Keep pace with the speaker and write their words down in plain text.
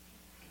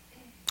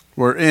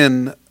We're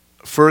in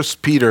 1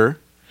 Peter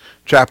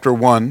chapter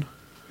 1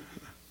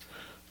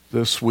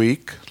 this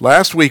week.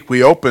 Last week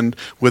we opened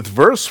with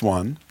verse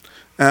 1.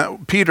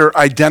 Peter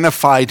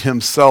identified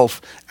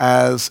himself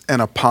as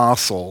an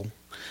apostle,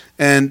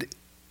 and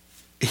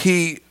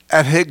he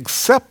had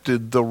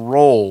accepted the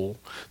role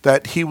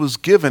that he was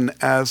given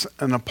as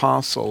an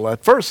apostle.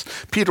 At first,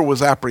 Peter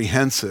was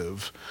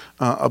apprehensive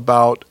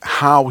about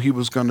how he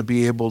was going to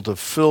be able to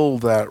fill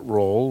that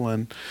role,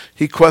 and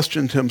he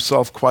questioned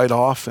himself quite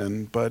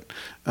often, but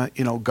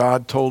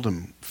God told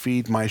him,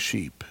 "Feed my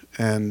sheep,"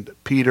 and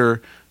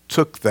Peter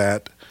took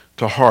that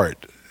to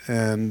heart,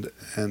 and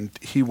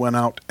he went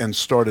out and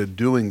started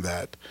doing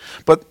that.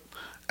 But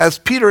as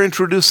Peter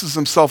introduces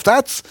himself,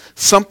 that's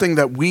something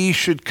that we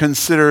should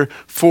consider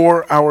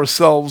for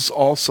ourselves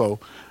also.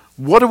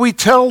 What do we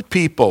tell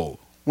people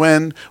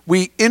when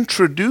we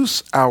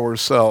introduce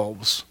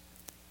ourselves?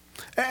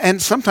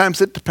 And sometimes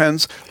it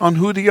depends on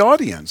who the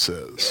audience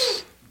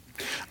is.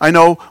 I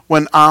know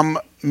when I'm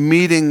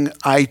meeting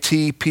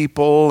IT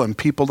people and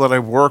people that I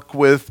work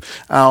with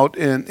out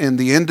in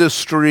the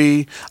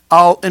industry,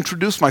 I'll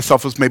introduce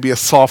myself as maybe a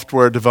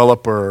software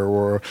developer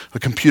or a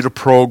computer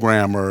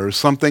programmer or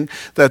something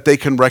that they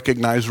can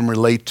recognize and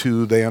relate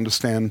to. They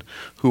understand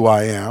who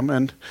I am.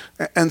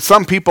 And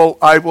some people,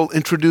 I will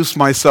introduce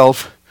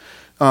myself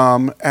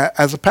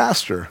as a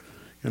pastor.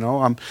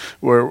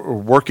 We're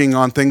working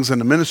on things in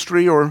the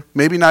ministry, or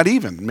maybe not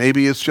even.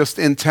 Maybe it's just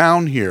in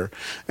town here.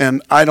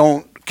 And I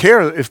don't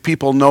care if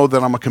people know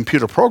that I'm a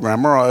computer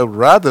programmer. I would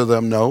rather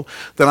them know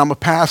that I'm a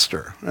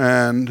pastor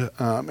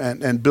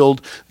and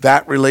build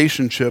that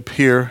relationship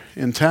here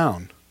in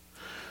town.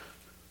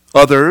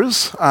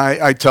 Others,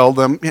 I tell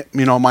them,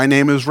 my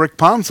name is Rick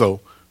Ponzo,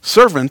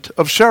 servant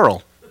of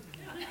Cheryl.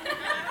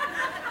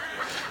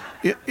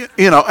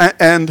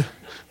 And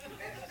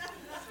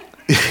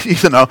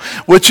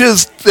which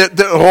is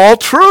they're all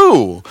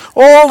true.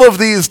 All of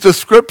these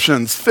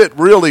descriptions fit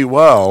really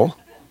well.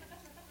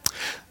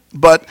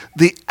 But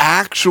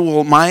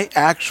my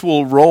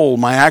actual role,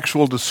 my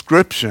actual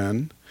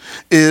description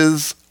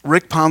is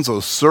Rick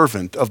Ponzo,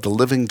 servant of the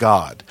living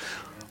God.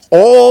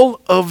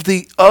 All of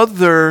the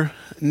other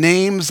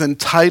names and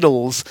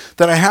titles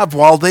that I have,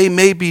 while they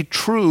may be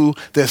true,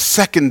 they're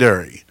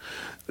secondary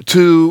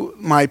to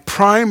my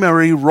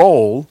primary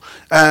role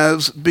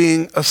as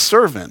being a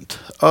servant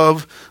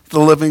of the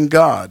living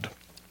God.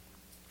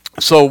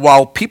 So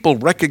while people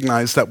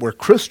recognize that we're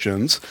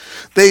Christians,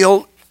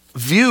 they'll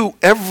view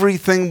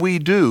everything we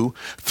do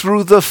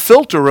through the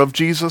filter of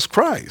Jesus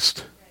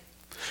Christ.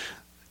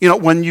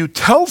 When you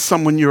tell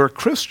someone you're a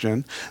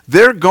Christian,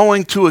 they're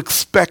going to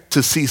expect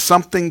to see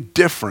something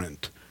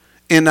different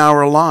in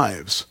our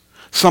lives,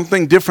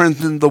 something different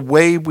than the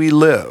way we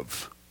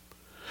live.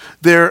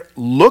 They're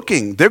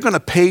going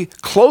to pay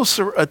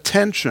closer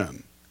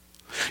attention.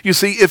 You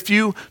see, if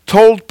you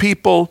told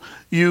people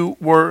you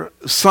were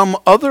some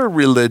other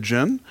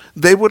religion,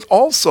 they would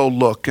also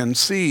look and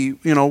see,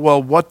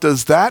 what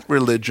does that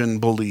religion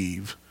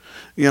believe?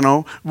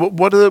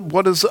 What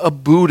does a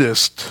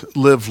Buddhist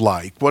live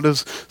like? What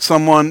does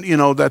someone,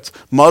 that's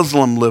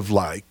Muslim live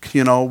like?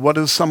 What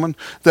does someone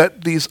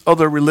that these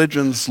other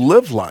religions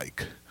live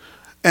like?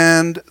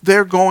 And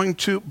they're going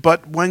to,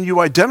 but when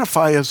you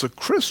identify as a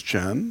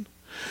Christian,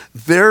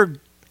 they're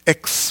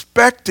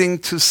expecting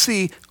to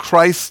see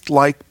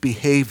Christ-like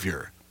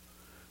behavior.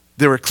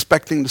 They're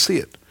expecting to see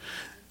it.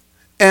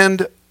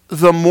 And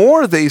the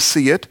more they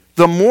see it,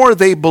 the more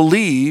they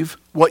believe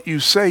what you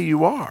say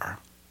you are.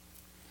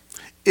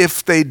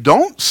 If they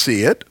don't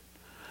see it,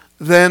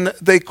 then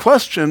they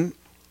question,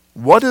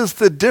 what is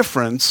the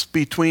difference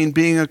between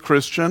being a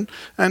Christian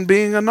and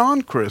being a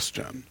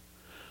non-Christian?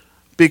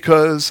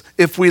 Because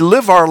if we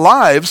live our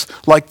lives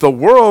like the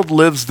world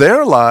lives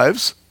their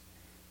lives,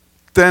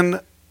 then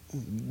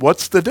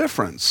what's the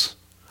difference?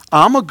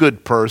 I'm a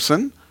good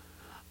person.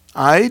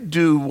 I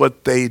do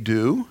what they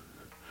do.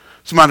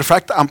 As a matter of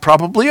fact, I'm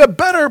probably a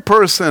better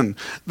person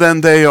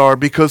than they are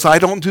because I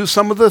don't do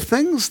some of the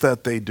things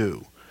that they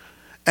do.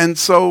 And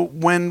so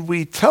when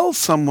we tell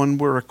someone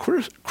we're a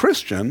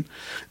Christian,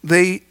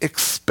 they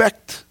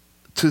expect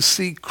to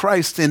see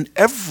Christ in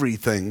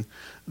everything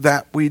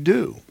that we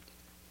do.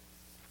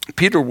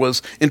 Peter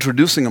was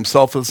introducing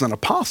himself as an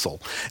apostle.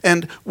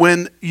 And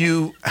when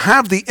you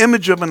have the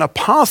image of an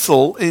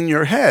apostle in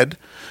your head,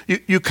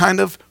 you kind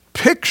of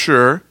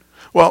picture,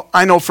 well,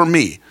 I know for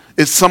me,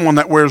 it's someone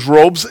that wears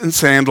robes and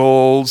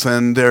sandals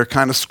and they're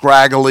kind of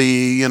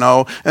scraggly,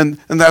 and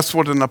that's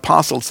what an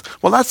apostle's.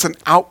 Well, that's an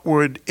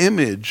outward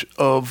image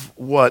of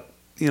what,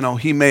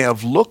 he may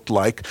have looked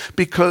like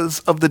because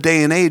of the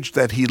day and age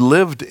that he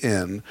lived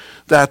in.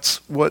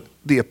 That's what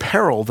the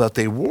apparel that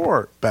they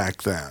wore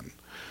back then.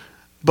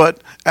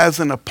 But as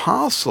an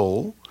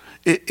apostle,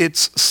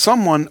 it's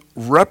someone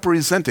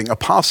representing.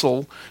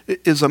 Apostle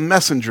is a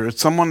messenger.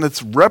 It's someone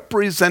that's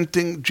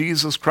representing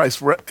Jesus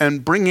Christ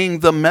and bringing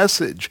the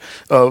message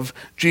of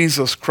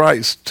Jesus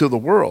Christ to the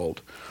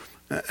world.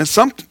 And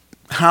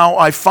somehow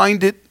I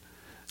find it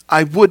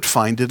I would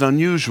find it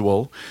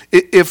unusual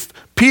if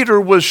Peter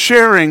was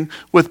sharing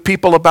with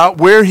people about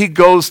where he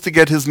goes to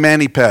get his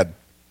mani-ped.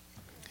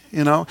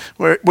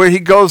 Where he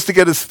goes to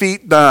get his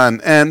feet done,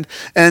 and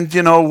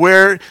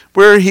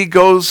where he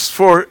goes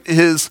for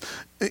his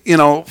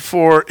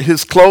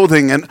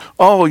clothing, and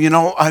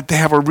they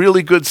have a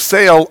really good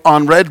sale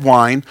on red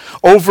wine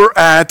over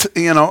at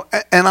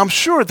and I'm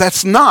sure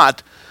that's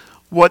not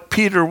what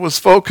Peter was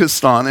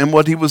focused on and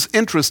what he was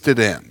interested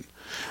in.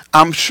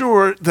 I'm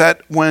sure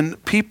that when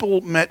people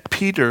met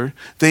Peter,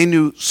 they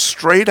knew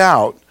straight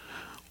out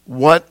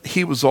what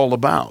he was all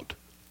about.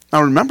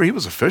 Now remember, he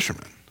was a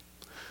fisherman.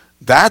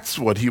 That's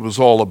what he was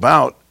all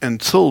about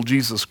until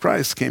Jesus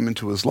Christ came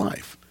into his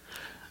life.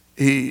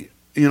 He,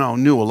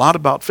 knew a lot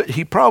about fish.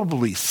 He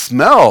probably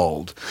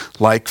smelled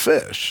like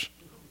fish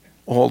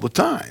all the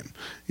time,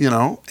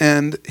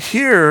 And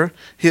here,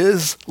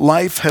 his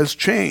life has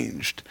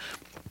changed.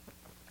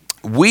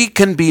 We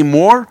can be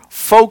more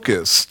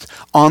focused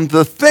on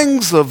the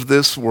things of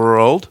this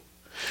world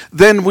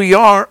than we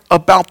are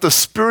about the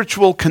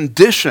spiritual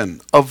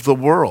condition of the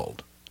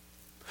world.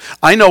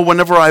 I know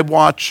whenever I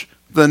watch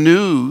the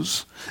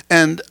news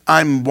and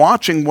I'm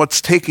watching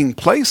what's taking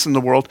place in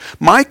the world,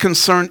 my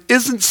concern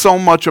isn't so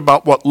much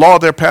about what law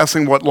they're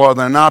passing, what law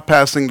they're not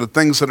passing, the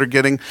things that are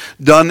getting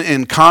done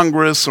in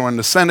Congress or in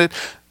the Senate.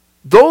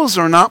 Those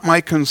are not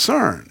my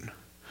concern.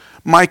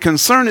 My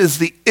concern is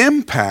the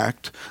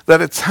impact that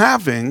it's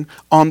having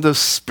on the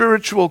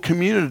spiritual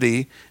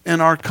community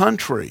in our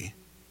country.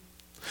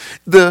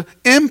 The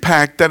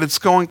impact that it's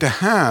going to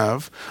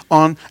have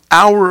on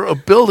our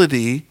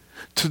ability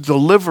to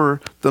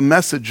deliver the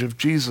message of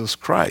Jesus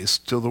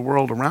Christ to the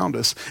world around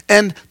us.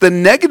 And the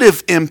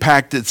negative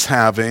impact it's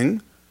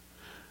having,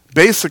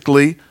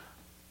 basically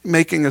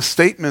making a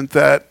statement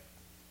that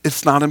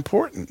it's not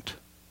important.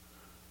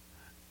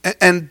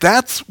 And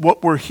that's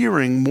what we're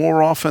hearing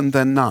more often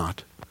than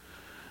not.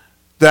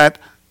 That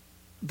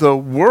the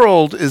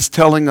world is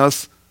telling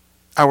us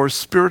our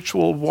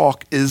spiritual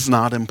walk is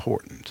not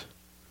important.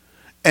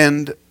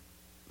 And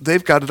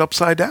they've got it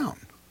upside down.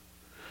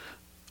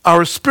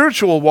 Our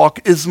spiritual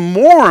walk is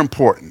more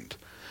important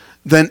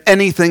than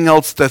anything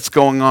else that's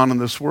going on in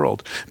this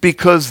world,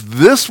 because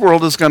this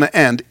world is going to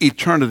end.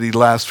 Eternity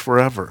lasts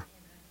forever.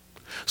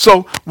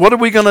 So what are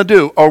we going to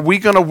do? Are we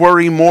going to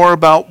worry more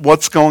about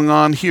what's going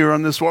on here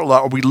in this world?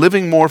 Are we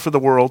living more for the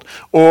world,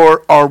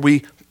 or are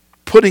we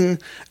putting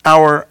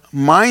our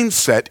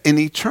mindset in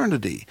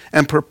eternity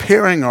and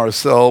preparing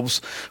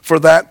ourselves for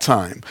that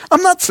time?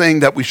 I'm not saying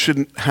that we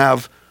shouldn't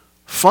have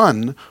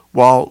fun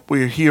while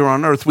we're here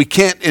on earth. We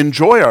can't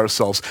enjoy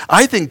ourselves.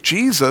 I think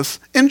Jesus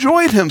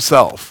enjoyed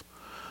himself.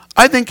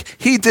 I think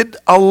he did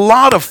a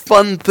lot of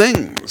fun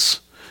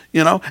things,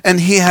 and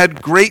he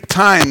had great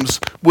times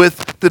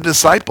with the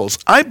disciples.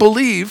 I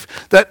believe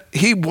that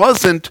he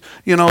wasn't,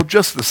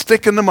 just the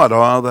stick in the mud.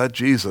 Oh, that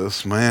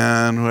Jesus,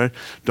 man, we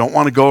don't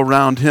want to go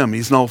around him.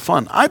 He's no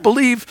fun. I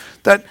believe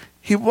that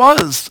he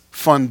was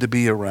fun to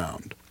be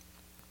around.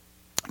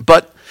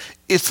 But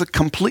it's a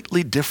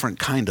completely different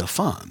kind of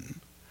fun.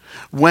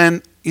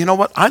 When,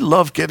 I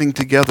love getting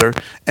together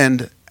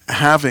and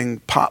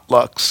having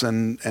potlucks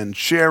and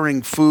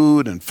sharing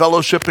food and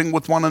fellowshipping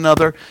with one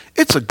another.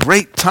 It's a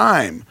great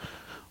time.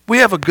 We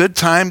have a good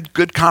time,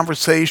 good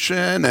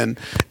conversation, and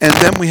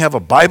then we have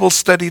a Bible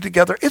study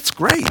together. It's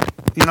great.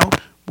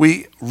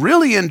 We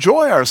really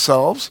enjoy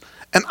ourselves,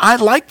 and I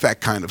like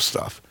that kind of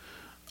stuff.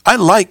 I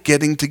like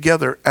getting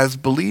together as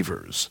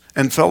believers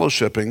and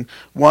fellowshipping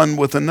one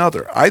with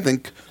another. I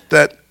think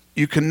that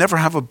you can never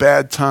have a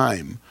bad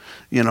time,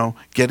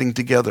 getting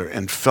together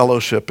and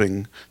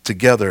fellowshipping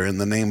together in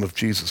the name of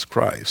Jesus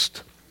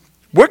Christ.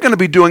 We're going to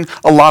be doing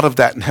a lot of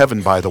that in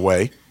heaven, by the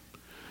way.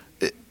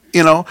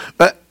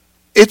 But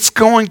it's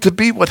going to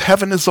be what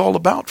heaven is all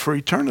about for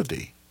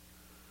eternity.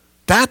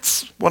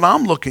 That's what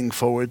I'm looking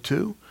forward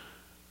to,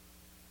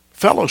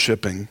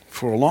 fellowshipping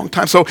for a long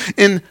time. So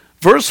in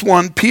verse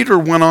 1, Peter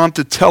went on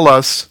to tell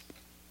us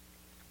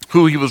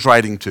who he was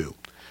writing to.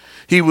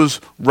 He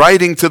was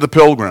writing to the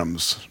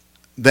pilgrims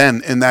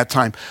then in that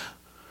time.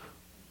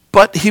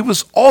 But he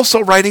was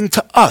also writing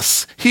to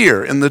us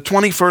here in the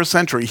 21st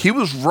century. He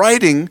was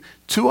writing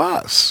to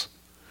us,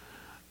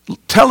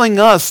 telling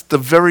us the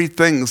very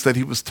things that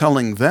he was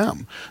telling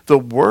them. The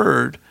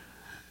word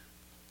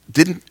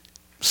didn't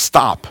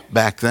stop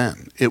back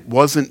then. It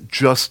wasn't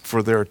just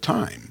for their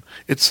time.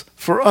 It's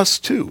for us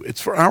too.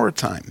 It's for our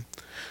time.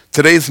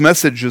 Today's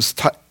message is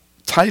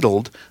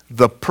titled,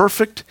 The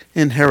Perfect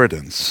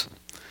Inheritance.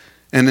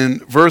 And in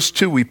verse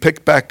 2, we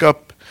pick back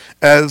up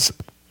as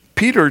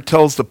Peter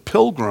tells the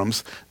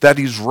pilgrims that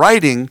he's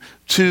writing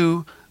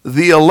to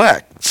the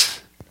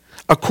elect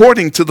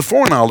according to the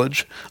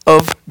foreknowledge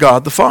of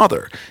God the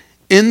Father,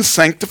 in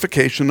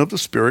sanctification of the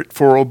Spirit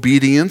for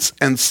obedience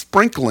and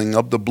sprinkling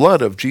of the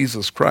blood of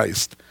Jesus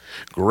Christ.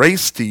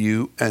 Grace to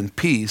you and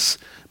peace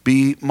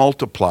be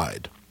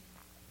multiplied.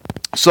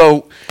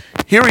 So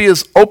here he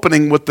is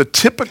opening with the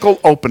typical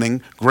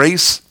opening,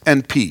 grace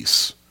and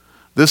peace.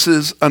 This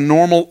is a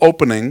normal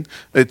opening.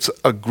 It's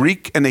a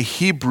Greek and a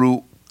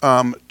Hebrew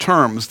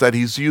terms that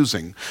he's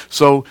using.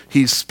 So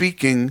he's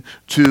speaking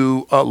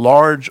to a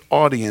large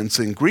audience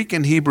in Greek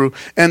and Hebrew.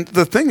 And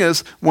the thing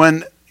is,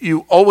 when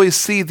you always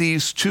see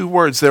these two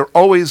words, they're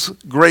always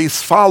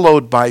grace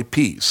followed by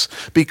peace,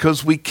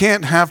 because we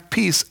can't have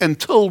peace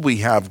until we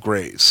have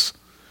grace.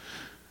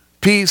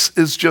 Peace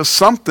is just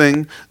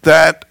something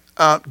that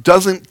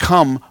doesn't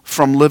come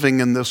from living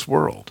in this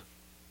world.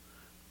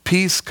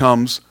 Peace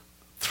comes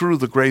through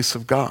the grace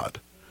of God.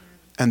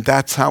 And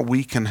that's how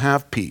we can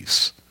have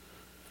peace.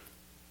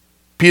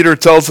 Peter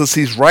tells us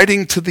he's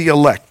writing to the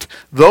elect,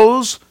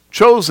 those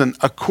chosen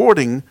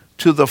according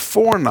to the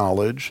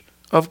foreknowledge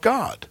of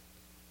God.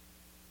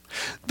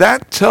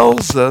 That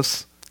tells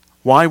us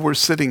why we're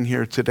sitting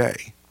here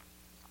today.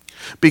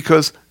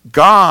 Because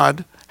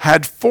God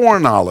had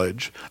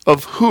foreknowledge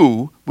of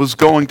who was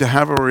going to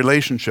have a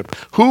relationship,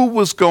 who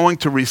was going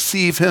to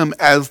receive him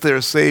as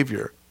their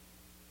Savior.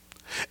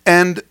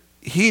 And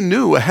he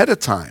knew ahead of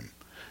time.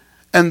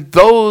 And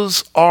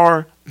those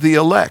are the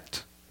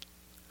elect.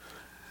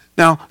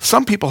 Now,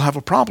 some people have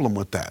a problem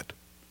with that.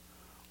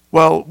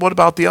 Well, what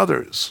about the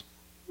others?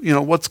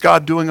 What's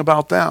God doing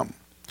about them?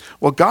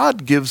 Well,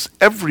 God gives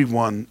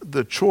everyone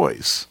the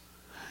choice.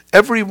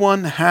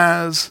 Everyone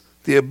has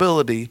the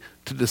ability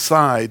to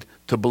decide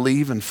to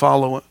believe and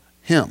follow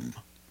him,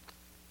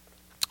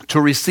 to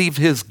receive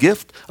his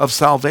gift of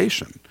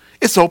salvation.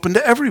 It's open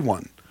to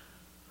everyone.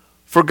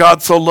 For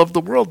God so loved the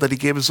world that he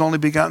gave his only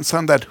begotten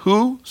Son, that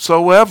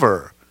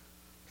whosoever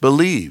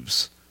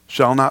believes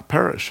shall not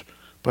perish,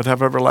 but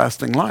have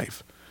everlasting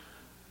life.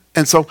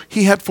 And so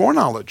he had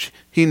foreknowledge.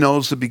 He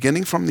knows the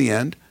beginning from the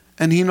end,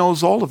 and he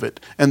knows all of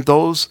it. And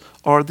those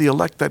are the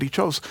elect that he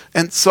chose.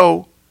 And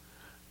so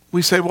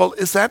we say, well,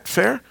 is that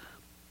fair?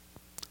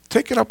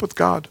 Take it up with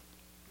God.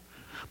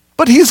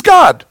 But he's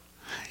God.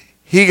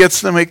 He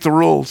gets to make the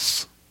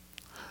rules.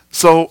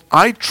 So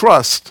I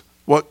trust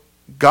what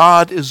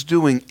God is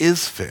doing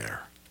is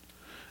fair.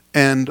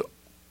 And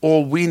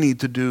all we need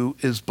to do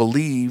is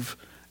believe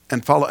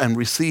and follow and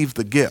receive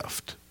the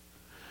gift.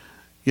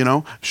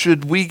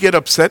 Should we get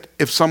upset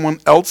if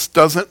someone else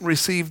doesn't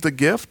receive the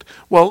gift?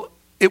 Well,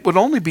 it would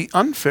only be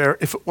unfair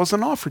if it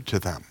wasn't offered to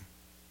them.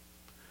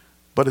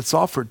 But it's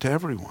offered to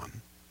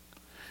everyone.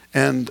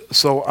 And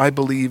so I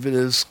believe it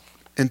is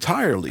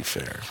entirely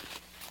fair.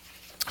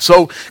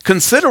 So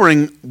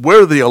considering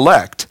we're the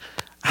elect,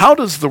 how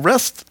does the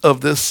rest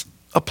of this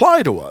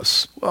apply to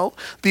us? Well,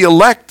 the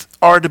elect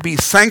are to be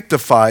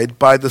sanctified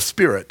by the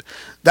Spirit.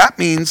 That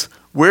means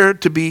we're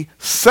to be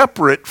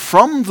separate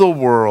from the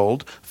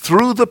world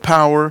through the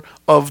power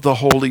of the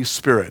Holy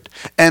Spirit.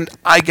 And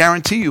I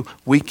guarantee you,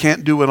 we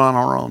can't do it on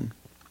our own.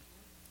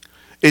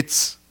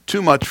 It's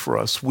too much for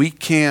us. We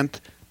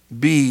can't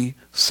be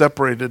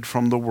separated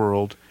from the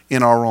world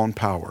in our own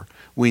power.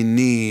 We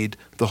need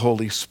the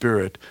Holy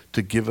Spirit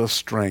to give us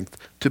strength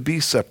to be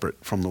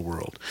separate from the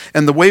world.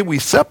 And the way we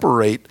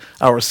separate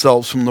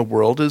ourselves from the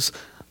world is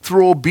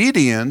through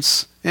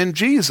obedience in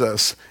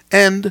Jesus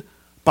and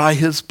by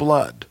his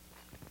blood.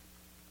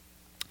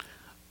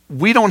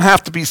 We don't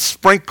have to be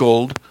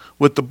sprinkled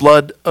with the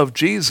blood of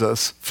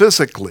Jesus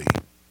physically,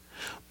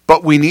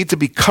 but we need to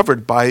be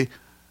covered by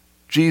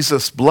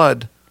Jesus'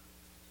 blood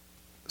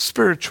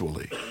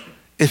spiritually.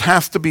 It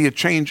has to be a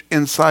change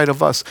inside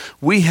of us.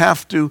 We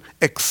have to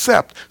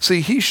accept.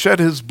 See, he shed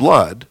his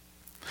blood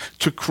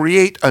to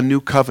create a new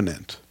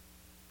covenant.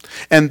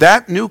 And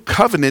that new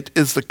covenant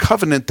is the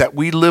covenant that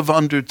we live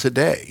under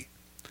today.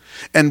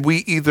 And we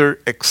either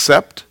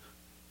accept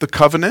the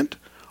covenant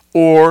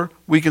or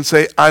we can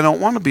say, I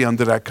don't want to be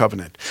under that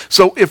covenant.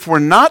 So if we're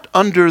not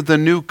under the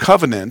new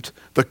covenant,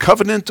 the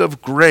covenant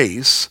of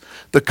grace,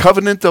 the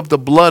covenant of the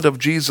blood of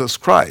Jesus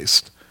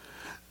Christ,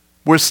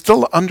 we're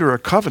still under a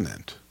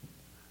covenant,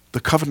 the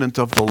covenant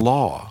of the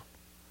law.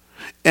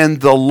 And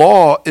the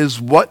law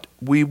is what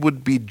we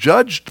would be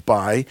judged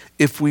by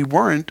if we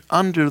weren't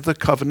under the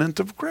covenant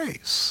of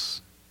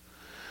grace.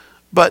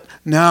 But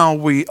now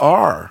we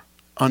are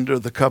under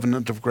the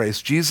covenant of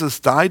grace. Jesus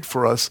died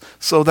for us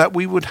so that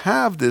we would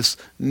have this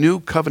new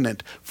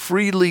covenant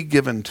freely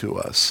given to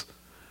us,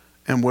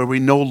 and where we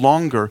no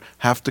longer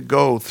have to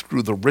go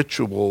through the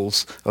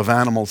rituals of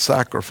animal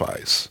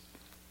sacrifice.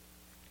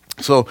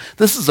 So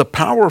this is a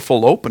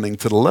powerful opening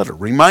to the letter,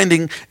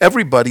 reminding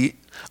everybody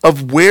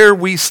of where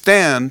we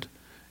stand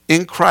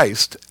in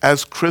Christ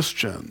as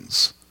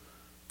Christians.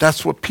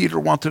 That's what Peter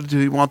wanted to do.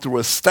 He wanted to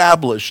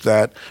establish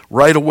that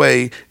right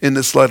away in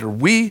this letter.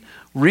 We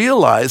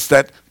realize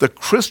that the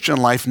Christian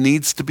life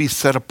needs to be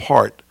set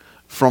apart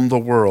from the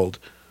world.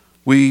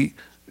 We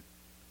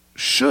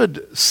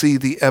should see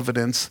the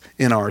evidence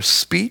in our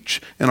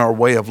speech, in our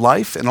way of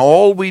life, in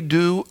all we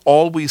do,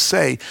 all we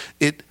say.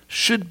 It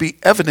should be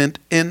evident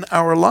in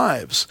our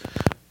lives.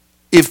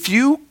 If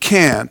you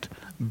can't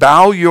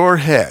bow your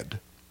head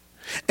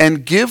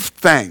and give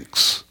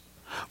thanks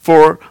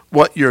for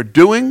what you're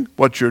doing,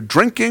 what you're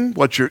drinking,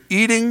 what you're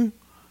eating,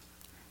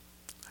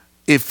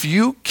 if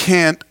you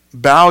can't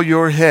bow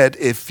your head,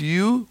 if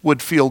you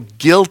would feel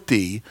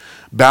guilty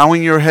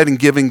bowing your head and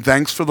giving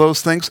thanks for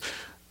those things,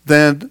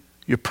 then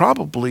you're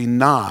probably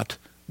not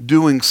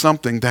doing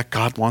something that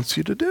God wants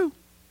you to do.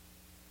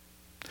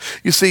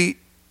 You see,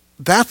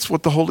 that's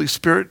what the Holy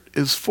Spirit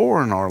is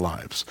for in our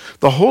lives.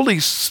 The Holy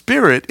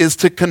Spirit is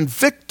to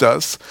convict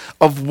us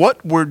of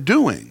what we're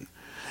doing.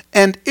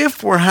 And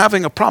if we're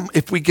having a problem,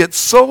 if we get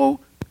so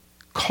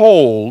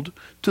cold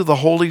to the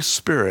Holy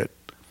Spirit,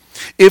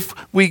 if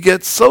we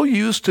get so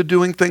used to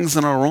doing things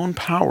in our own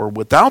power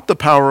without the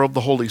power of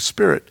the Holy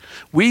Spirit,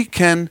 we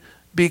can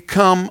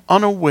become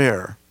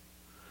unaware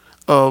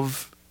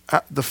of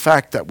the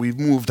fact that we've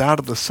moved out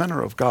of the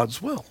center of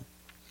God's will.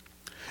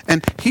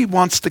 And he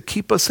wants to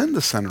keep us in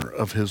the center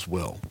of his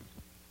will.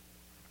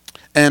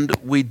 And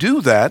we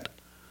do that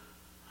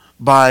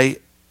by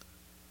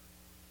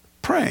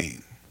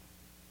praying.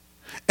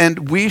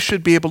 And we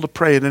should be able to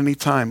pray at any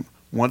time.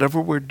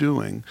 Whatever we're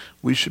doing,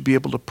 we should be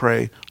able to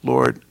pray,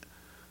 Lord,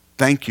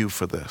 thank you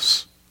for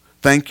this.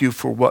 Thank you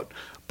for what.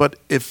 But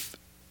if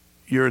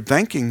you're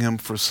thanking him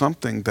for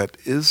something that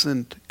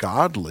isn't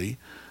godly,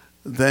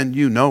 then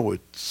you know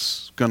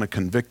it's going to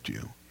convict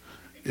you.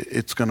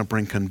 It's going to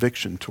bring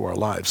conviction to our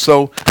lives.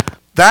 So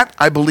that,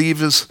 I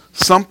believe, is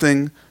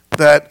something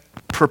that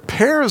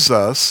prepares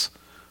us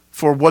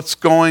for what's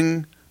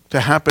going to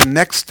happen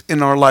next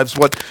in our lives,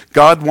 what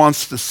God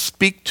wants to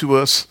speak to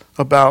us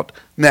about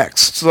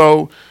next.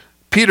 So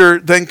Peter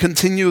then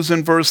continues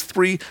in verse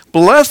 3,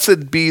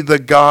 "Blessed be the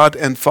God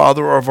and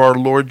Father of our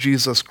Lord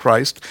Jesus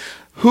Christ,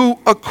 who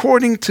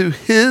according to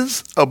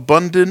his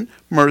abundant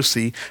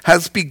mercy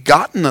has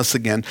begotten us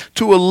again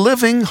to a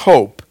living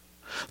hope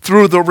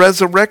through the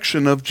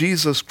resurrection of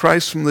Jesus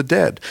Christ from the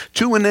dead,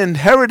 to an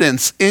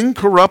inheritance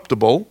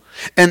incorruptible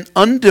and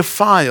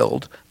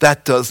undefiled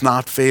that does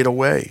not fade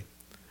away,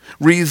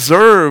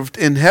 reserved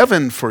in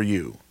heaven for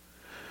you,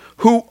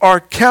 who are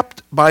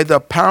kept by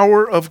the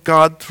power of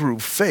God through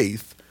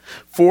faith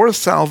for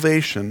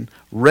salvation,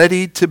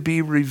 ready to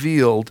be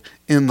revealed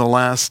in the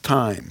last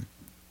time."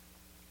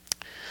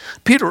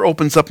 Peter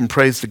opens up and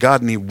prays to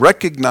God, and he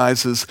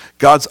recognizes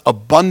God's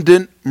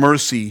abundant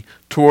mercy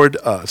toward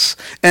us.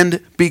 And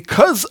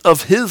because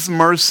of his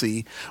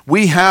mercy,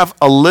 we have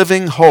a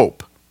living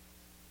hope.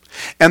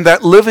 And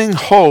that living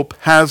hope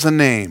has a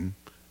name,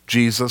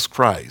 Jesus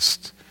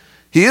Christ.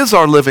 He is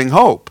our living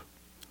hope.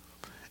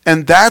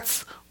 And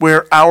that's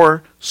where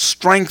our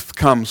strength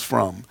comes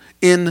from,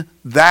 in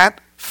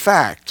that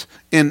fact,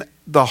 in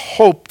the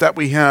hope that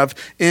we have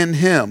in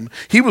him.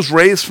 He was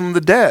raised from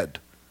the dead.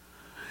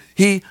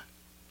 He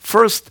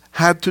first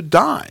had to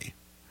die.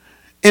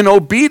 In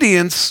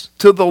obedience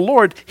to the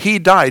Lord, he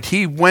died.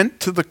 He went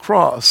to the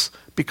cross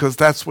because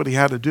that's what he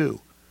had to do.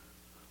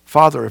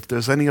 Father, if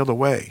there's any other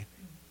way,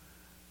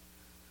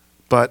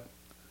 but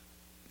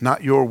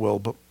not your will,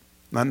 but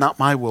not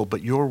my will,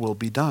 but your will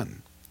be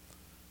done.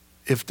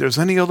 If there's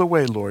any other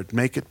way, Lord,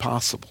 make it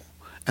possible.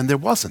 And there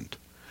wasn't.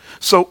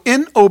 So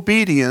in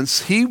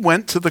obedience, he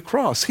went to the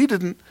cross. He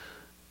didn't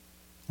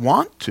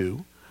want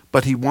to,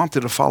 but he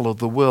wanted to follow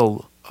the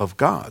will of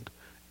God.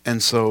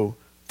 And so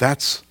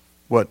that's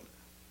what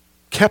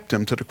kept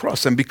him to the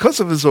cross. And because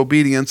of his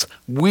obedience,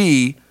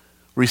 we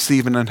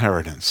receive an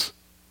inheritance.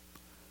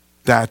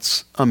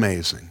 That's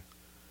amazing.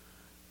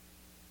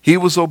 He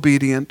was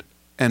obedient,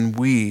 and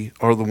we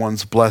are the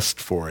ones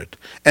blessed for it.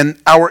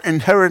 And our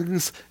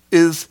inheritance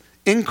is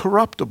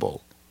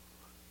incorruptible.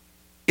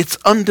 It's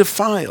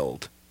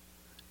undefiled.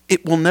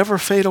 It will never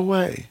fade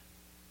away.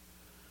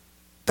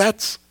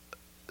 That's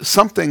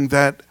something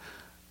that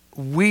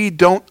we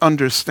don't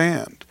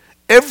understand.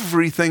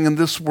 Everything in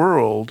this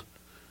world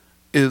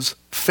is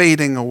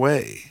fading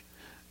away.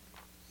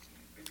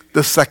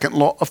 The second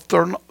law of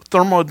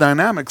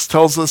thermodynamics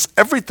tells us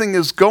everything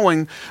is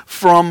going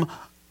from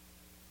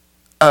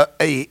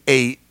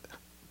a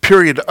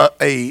period,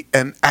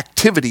 an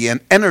activity,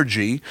 an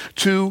energy,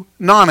 to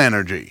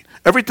non-energy.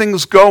 Everything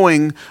is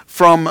going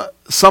from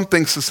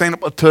something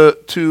sustainable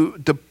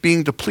to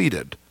being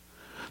depleted.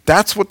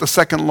 That's what the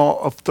second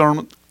law of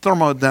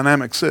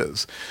thermodynamics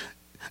is.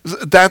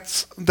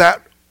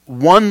 That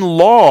one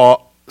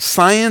law,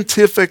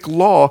 scientific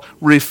law,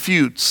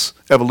 refutes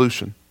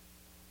evolution.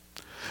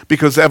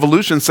 Because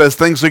evolution says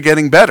things are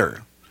getting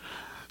better.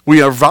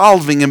 We are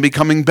evolving and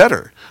becoming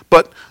better.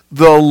 But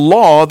the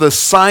law, the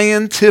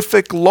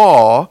scientific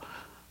law,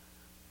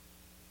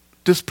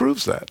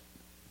 disproves that.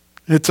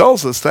 It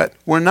tells us that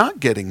we're not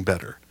getting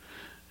better.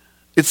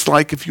 It's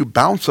like if you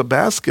bounce a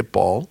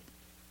basketball,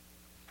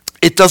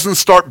 it doesn't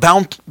start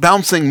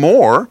bouncing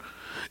more.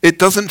 It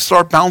doesn't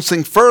start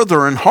bouncing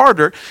further and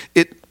harder.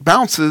 It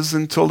bounces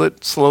until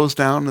it slows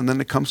down and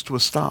then it comes to a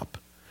stop.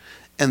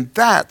 And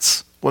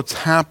that's what's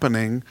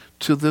happening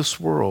to this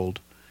world.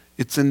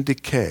 It's in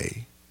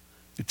decay.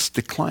 It's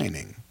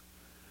declining.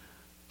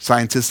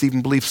 Scientists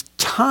even believe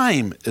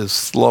time is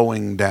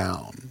slowing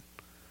down.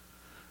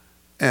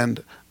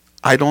 And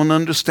I don't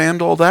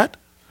understand all that.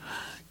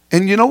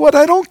 And you know what?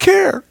 I don't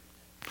care.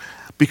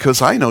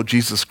 Because I know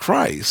Jesus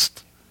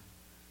Christ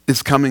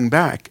is coming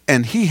back,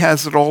 and he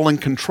has it all in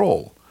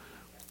control.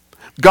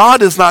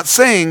 God is not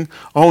saying,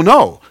 oh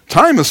no,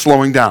 time is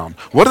slowing down.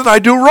 What did I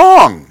do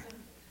wrong?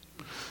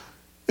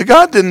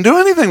 God didn't do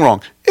anything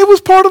wrong. It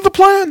was part of the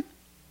plan.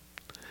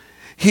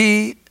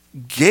 He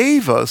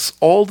gave us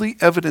all the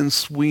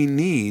evidence we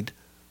need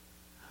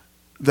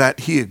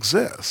that he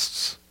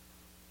exists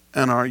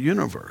in our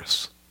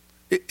universe.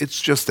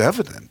 It's just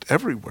evident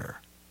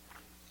everywhere.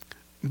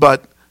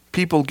 But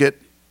people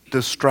get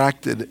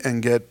distracted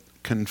and get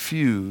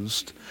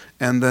confused,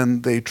 and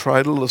then they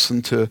try to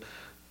listen to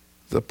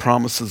the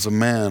promises of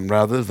man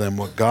rather than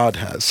what God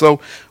has.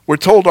 So we're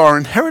told our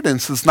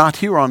inheritance is not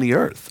here on the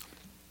earth.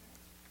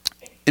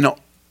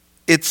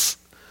 It's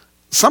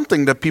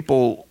something that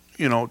people,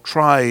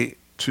 try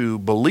to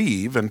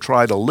believe and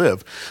try to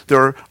live.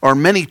 There are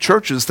many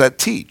churches that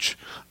teach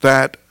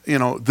that,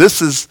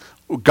 this is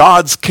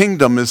God's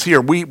kingdom is here.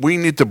 We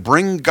need to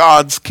bring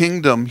God's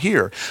kingdom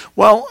here.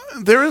 Well,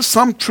 there is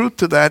some truth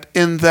to that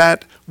in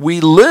that we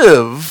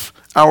live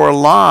our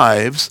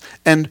lives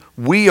and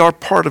we are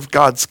part of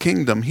God's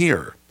kingdom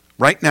here,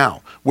 right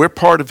now. We're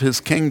part of his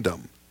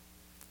kingdom.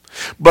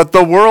 But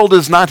the world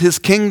is not his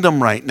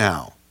kingdom right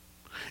now.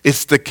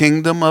 It's the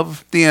kingdom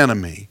of the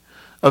enemy,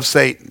 of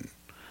Satan.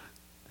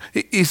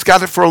 He's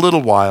got it for a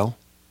little while.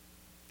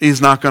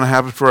 He's not going to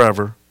have it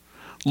forever.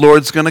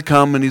 Lord's going to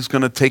come and he's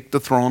going to take the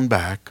throne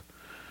back.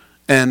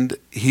 And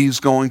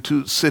he's going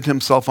to sit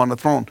himself on the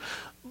throne.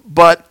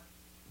 But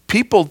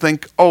people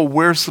think,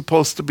 we're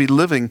supposed to be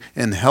living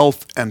in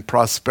health and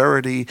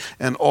prosperity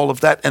and all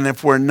of that. And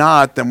if we're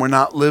not, then we're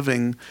not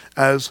living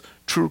as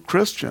true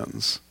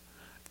Christians.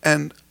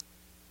 And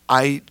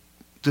I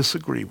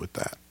disagree with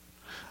that.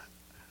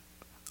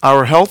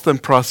 Our health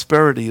and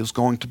prosperity is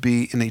going to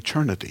be in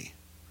eternity.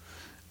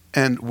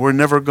 And we're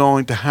never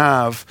going to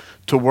have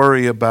to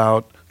worry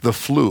about the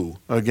flu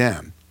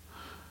again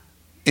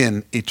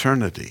in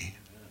eternity.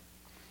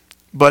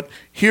 But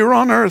here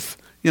on earth,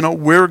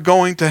 we're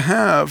going to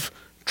have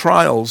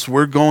trials.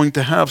 We're going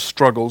to have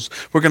struggles.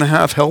 We're going to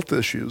have health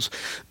issues.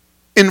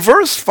 In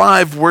verse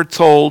 5, we're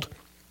told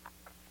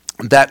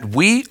that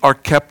we are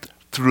kept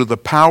through the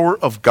power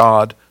of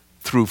God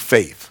through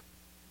faith.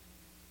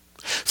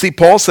 See,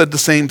 Paul said the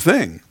same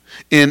thing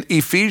in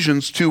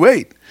Ephesians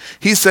 2:8.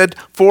 He said,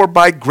 "For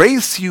by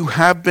grace you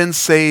have been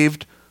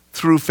saved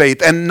through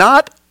faith, and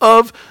not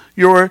of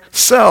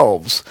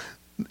yourselves.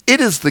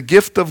 It is the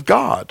gift of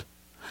God,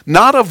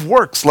 not of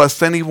works,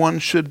 lest anyone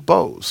should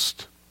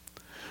boast."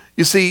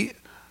 You see,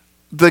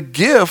 the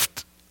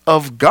gift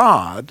of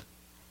God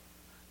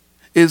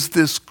is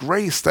this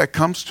grace that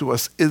comes to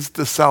us, is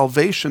the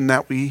salvation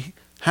that we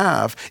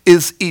have,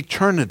 is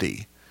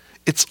eternity.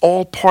 It's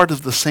all part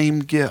of the same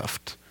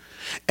gift.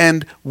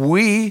 And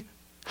we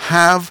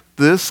have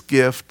this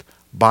gift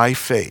by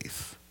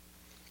faith.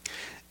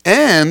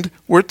 And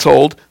we're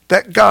told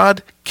that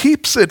God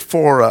keeps it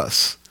for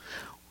us,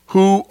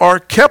 who are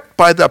kept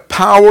by the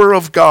power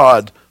of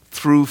God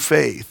through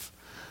faith.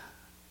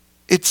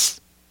 It's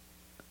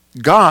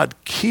God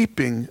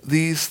keeping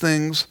these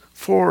things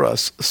for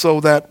us so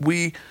that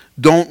we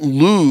don't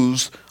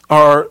lose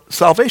our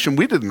salvation.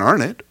 We didn't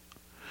earn it,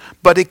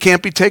 but it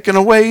can't be taken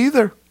away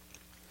either,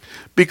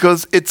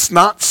 because it's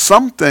not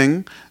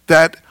something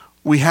that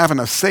we have in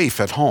a safe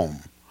at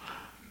home.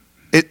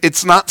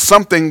 It's not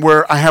something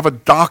where I have a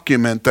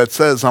document that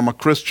says I'm a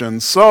Christian,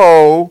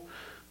 so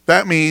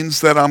that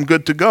means that I'm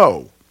good to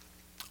go.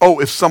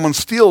 If someone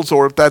steals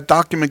or if that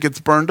document gets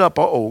burned up,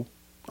 I'm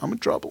in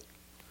trouble.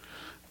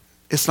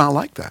 It's not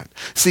like that.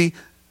 See,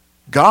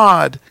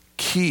 God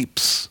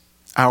keeps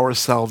our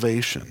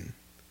salvation.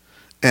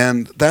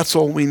 And that's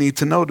all we need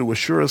to know to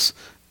assure us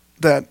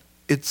that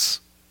it's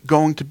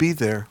going to be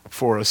there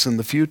for us in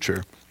the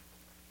future.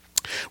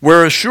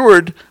 We're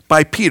assured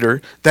by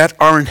Peter that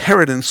our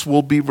inheritance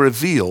will be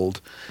revealed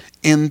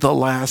in the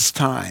last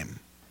time.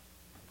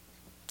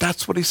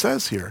 That's what he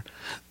says here,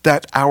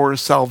 that our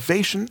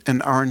salvation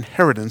and our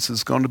inheritance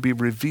is going to be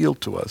revealed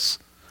to us,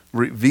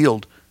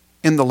 revealed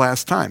in the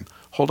last time.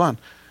 Hold on.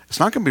 It's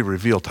not going to be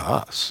revealed to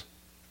us.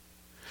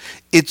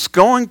 It's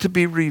going to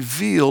be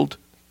revealed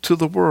to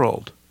the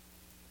world.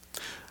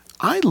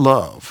 I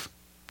love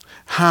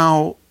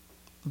how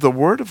the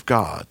Word of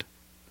God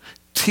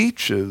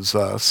teaches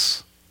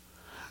us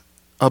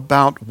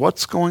about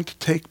what's going to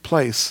take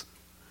place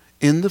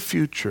in the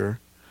future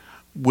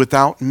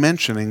without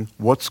mentioning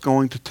what's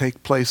going to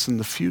take place in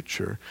the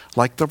future,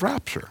 like the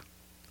rapture.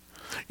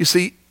 You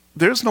see,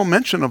 there's no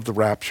mention of the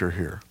rapture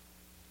here.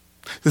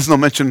 There's no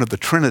mention of the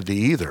Trinity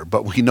either,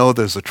 but we know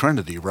there's a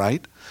Trinity,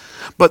 right?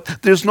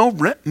 But there's no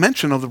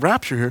mention of the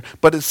rapture here,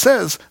 but it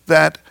says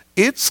that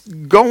it's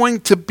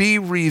going to be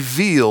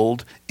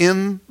revealed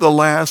in the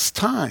last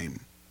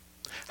time.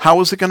 How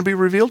is it going to be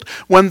revealed?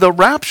 When the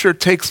rapture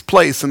takes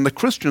place and the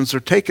Christians are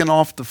taken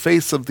off the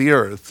face of the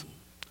earth,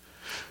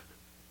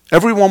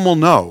 everyone will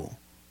know,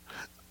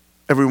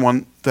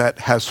 everyone that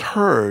has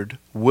heard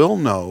will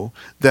know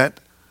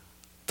that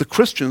the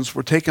Christians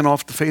were taken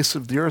off the face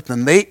of the earth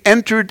and they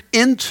entered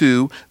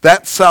into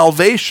that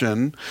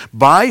salvation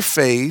by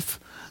faith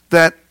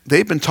that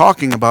they've been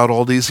talking about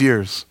all these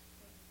years.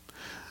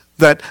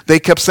 That they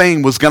kept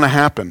saying was going to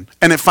happen.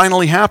 And it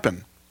finally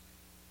happened.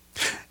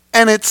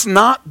 And it's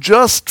not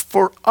just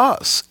for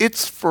us.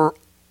 It's for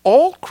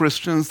all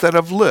Christians that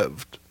have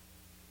lived.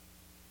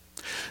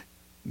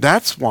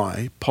 That's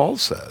why Paul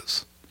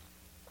says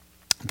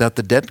that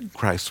the dead in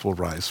Christ will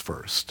rise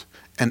first.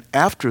 And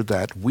after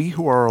that, we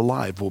who are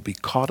alive will be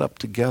caught up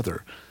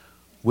together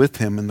with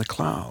him in the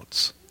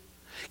clouds.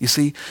 You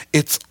see,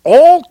 it's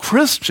all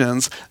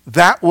Christians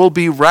that will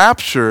be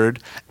raptured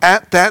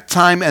at that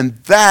time, and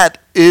that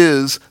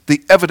is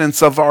the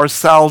evidence of our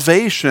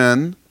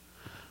salvation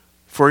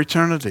for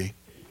eternity.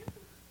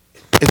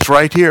 It's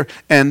right here,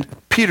 and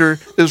Peter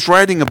is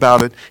writing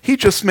about it. He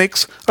just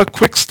makes a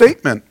quick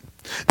statement.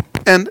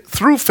 And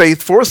through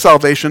faith for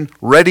salvation,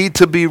 ready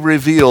to be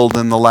revealed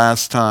in the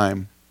last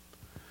time.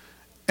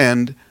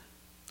 And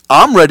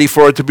I'm ready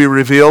for it to be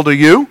revealed. Are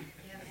you?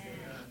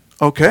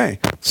 Okay,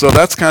 so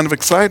that's kind of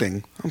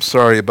exciting. I'm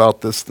sorry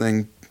about this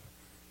thing.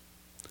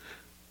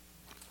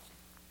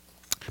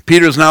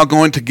 Peter's now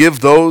going to give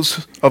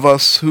those of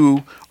us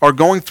who are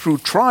going through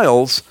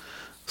trials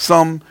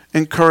some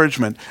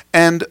encouragement.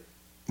 And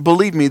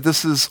believe me,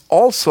 this is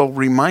also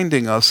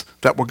reminding us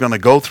that we're going to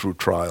go through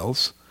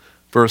trials.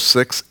 Verse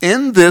 6,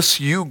 in this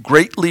you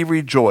greatly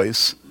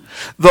rejoice,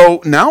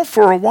 though now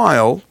for a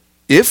while,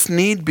 if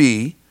need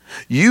be,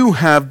 you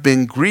have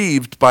been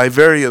grieved by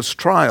various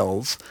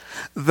trials,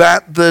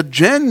 that the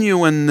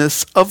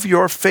genuineness of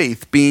your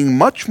faith, being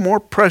much more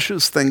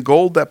precious than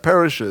gold that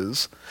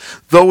perishes,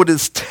 though it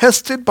is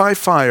tested by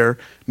fire,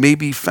 may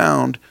be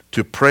found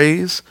to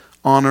praise,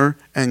 honor,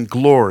 and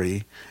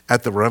glory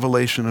at the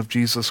revelation of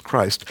Jesus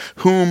Christ,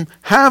 whom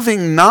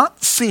having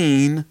not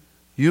seen,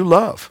 you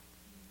love.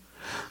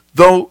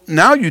 Though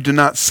now you do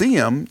not see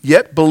him,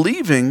 yet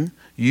believing,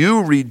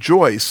 you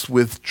rejoice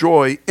with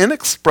joy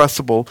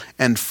inexpressible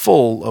and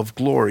full of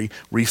glory,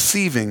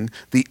 receiving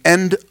the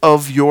end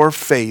of your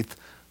faith,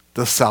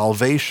 the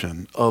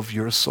salvation of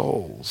your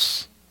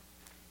souls.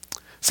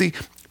 See,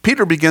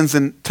 Peter begins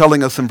in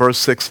telling us in verse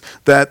 6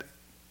 that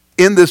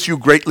in this you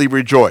greatly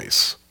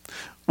rejoice.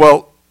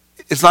 Well,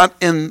 it's not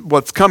in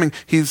what's coming.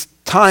 He's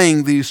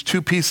tying these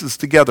two pieces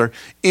together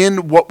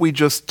in what we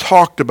just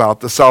talked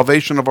about, the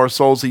salvation of our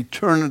souls,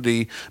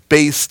 eternity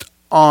based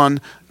on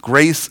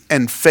grace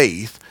and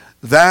faith.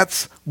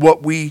 That's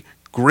what we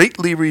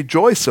greatly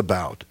rejoice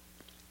about.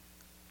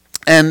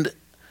 And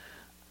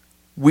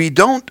we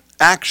don't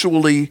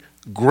actually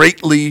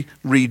greatly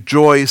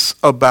rejoice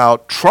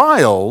about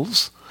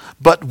trials,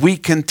 but we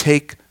can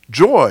take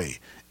joy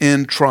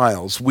in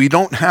trials. We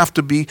don't have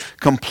to be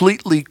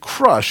completely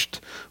crushed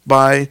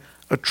by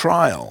a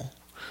trial.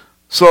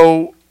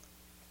 So,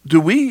 do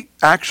we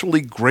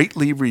actually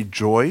greatly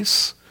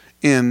rejoice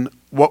in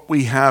what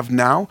we have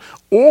now?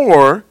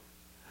 Or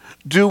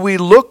do we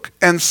look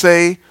and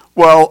say,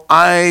 well,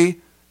 I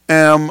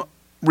am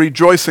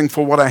rejoicing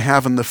for what I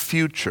have in the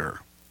future?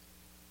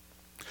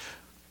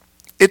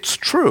 It's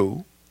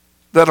true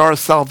that our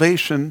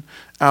salvation,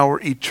 our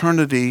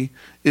eternity,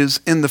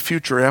 is in the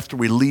future after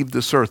we leave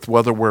this earth,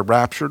 whether we're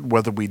raptured,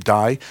 whether we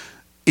die.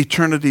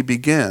 Eternity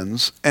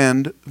begins,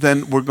 and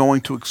then we're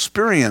going to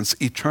experience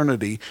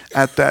eternity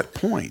at that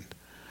point.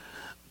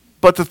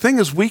 But the thing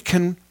is, we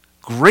can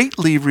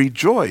greatly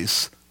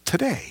rejoice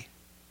today.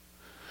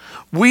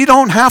 We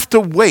don't have to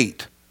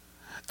wait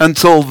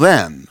until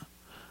then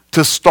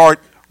to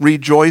start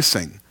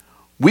rejoicing.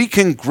 We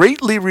can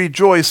greatly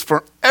rejoice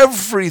for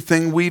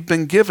everything we've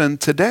been given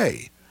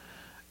today.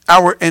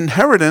 Our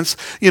inheritance,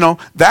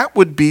 that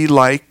would be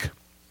like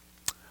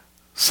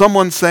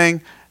someone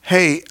saying,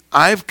 hey,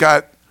 I've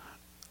got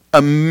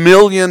 $1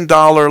 million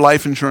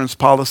life insurance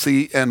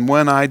policy, and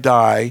when I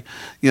die,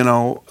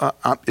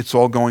 it's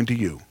all going to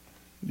you.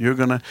 You're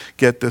going to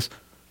get this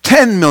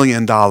 $10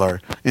 million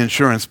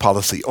insurance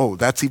policy. Oh,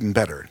 that's even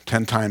better,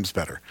 10 times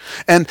better.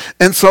 And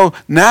so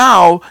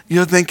now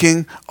you're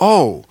thinking,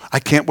 oh, I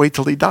can't wait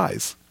till he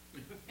dies.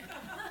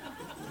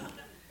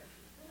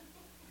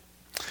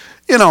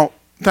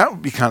 That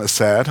would be kind of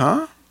sad,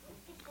 huh?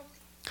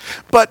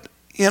 But,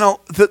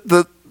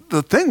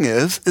 the thing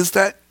is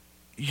that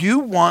you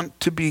want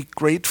to be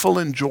grateful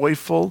and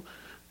joyful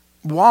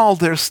while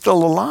they're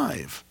still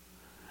alive.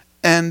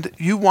 And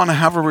you want to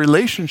have a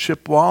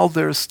relationship while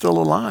they're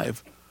still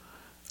alive.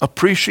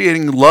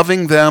 Appreciating,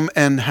 loving them,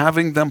 and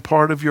having them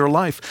part of your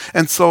life.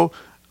 And so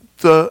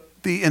the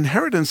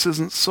inheritance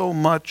isn't so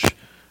much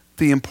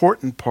the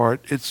important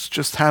part. It's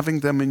just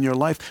having them in your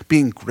life,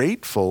 being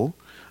grateful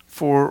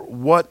for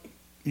what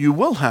you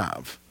will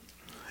have.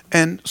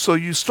 And so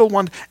you still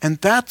want, and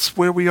that's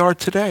where we are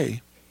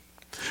today.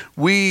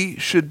 We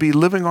should be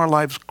living our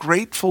lives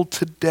grateful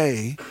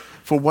today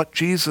for what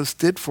Jesus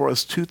did for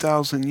us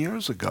 2,000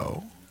 years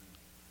ago,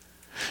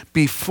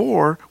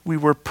 before we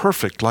were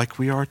perfect like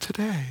we are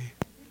today.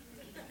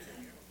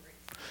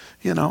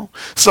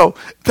 So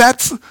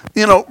that's,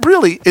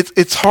 really,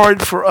 it's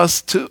hard for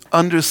us to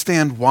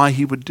understand why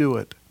he would do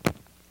it.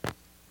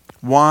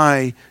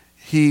 Why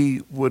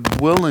he would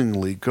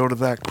willingly go to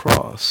that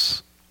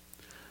cross.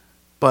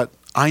 But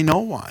I know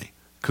why,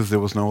 because there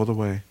was no other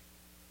way.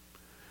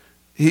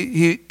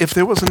 If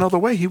there was another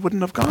way, he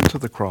wouldn't have gone to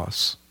the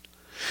cross.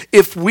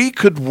 If we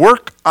could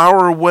work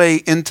our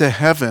way into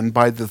heaven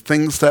by the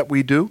things that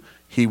we do,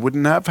 he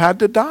wouldn't have had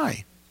to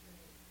die.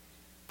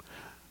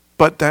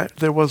 But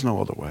there was no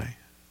other way.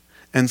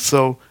 And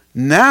so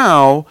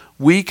now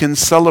we can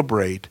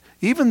celebrate,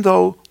 even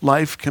though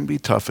life can be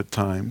tough at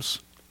times,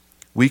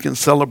 we can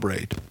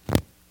celebrate.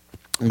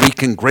 We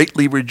can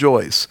greatly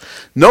rejoice.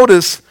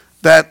 Notice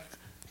that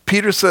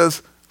Peter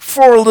says,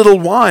 for a little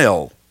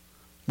while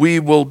we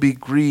will be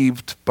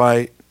grieved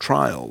by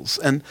trials,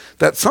 and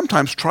that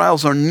sometimes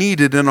trials are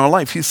needed in our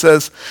life. He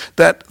says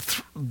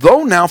that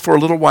though now for a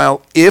little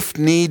while, if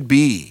need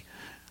be,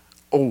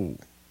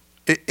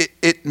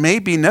 it may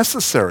be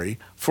necessary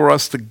for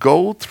us to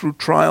go through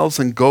trials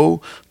and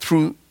go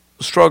through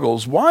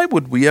struggles. Why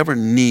would we ever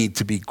need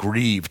to be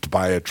grieved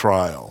by a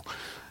trial?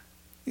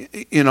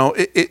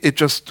 It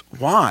just,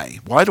 why?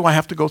 Why do I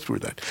have to go through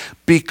that?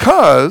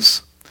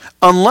 Because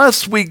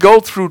unless we go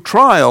through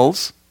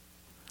trials,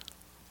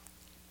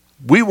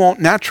 we won't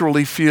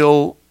naturally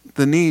feel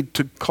the need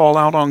to call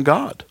out on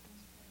God.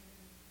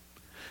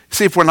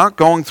 See, if we're not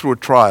going through a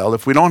trial,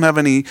 if we don't have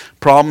any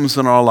problems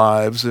in our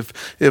lives, if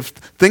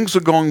things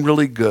are going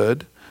really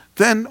good,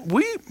 then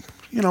we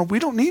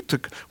don't need to.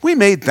 We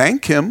may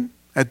thank him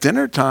at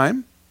dinner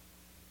time,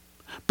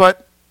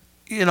 but,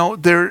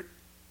 there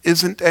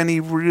isn't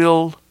any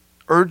real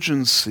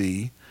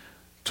urgency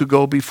to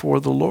go before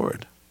the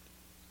Lord.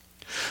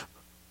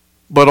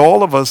 But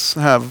all of us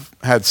have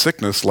had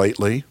sickness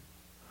lately,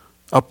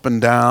 up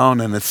and down,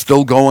 and it's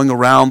still going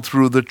around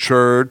through the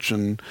church,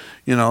 and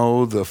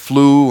the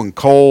flu and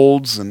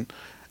colds,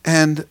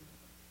 and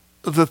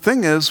the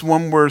thing is,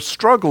 when we're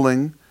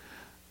struggling,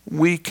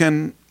 we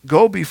can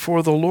go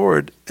before the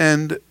Lord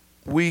and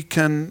we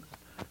can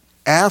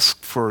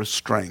ask for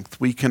strength.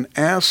 We can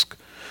ask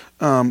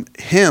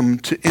him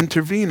to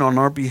intervene on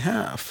our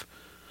behalf.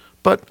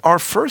 But our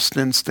first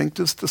instinct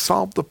is to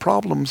solve the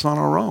problems on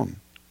our own.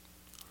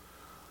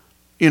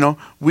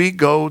 We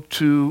go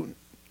to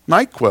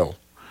NyQuil,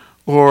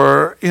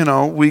 or,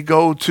 we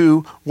go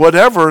to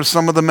whatever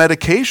some of the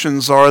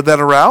medications are that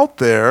are out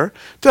there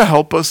to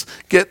help us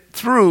get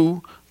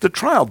through the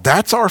trial.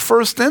 That's our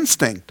first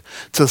instinct,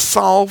 to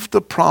solve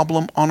the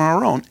problem on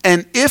our own.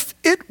 And if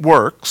it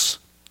works,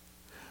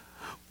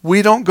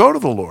 we don't go to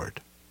the Lord.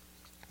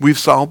 We've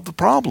solved the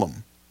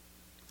problem.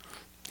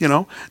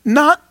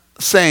 Not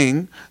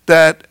saying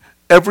that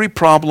every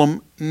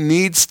problem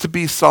needs to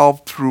be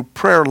solved through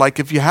prayer. Like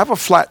if you have a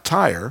flat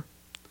tire,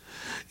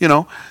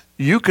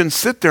 you can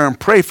sit there and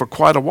pray for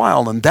quite a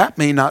while, and that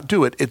may not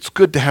do it. It's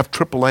good to have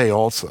AAA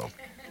also.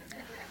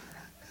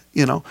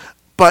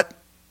 But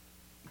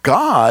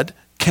God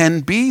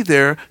can be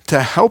there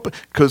to help,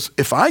 because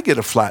if I get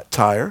a flat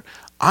tire,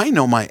 I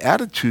know my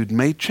attitude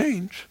may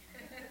change.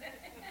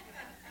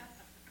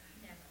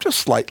 Just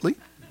slightly.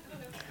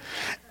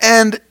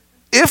 And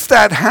if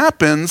that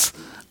happens,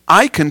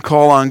 I can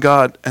call on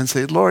God and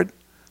say, Lord,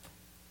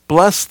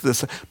 bless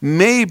this.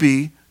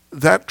 Maybe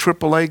that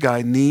AAA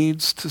guy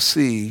needs to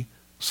see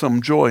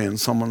some joy in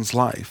someone's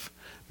life.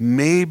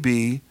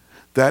 Maybe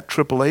that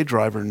AAA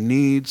driver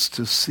needs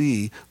to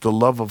see the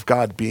love of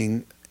God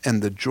being,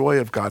 and the joy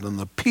of God and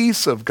the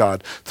peace of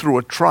God through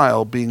a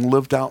trial being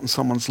lived out in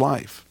someone's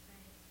life.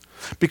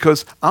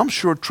 Because I'm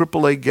sure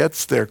AAA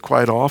gets there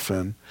quite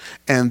often,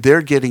 and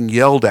they're getting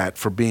yelled at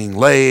for being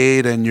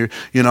late, and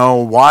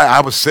why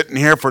I was sitting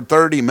here for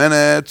 30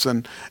 minutes,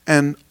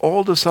 and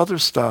all this other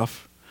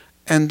stuff.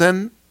 And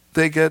then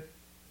they get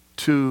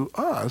to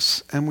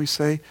us, and we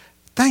say,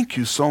 thank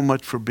you so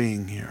much for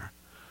being here.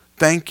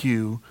 Thank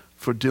you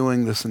for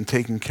doing this and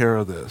taking care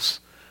of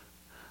this.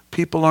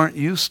 People aren't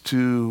used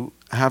to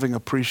having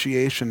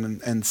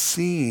appreciation and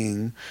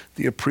seeing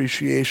the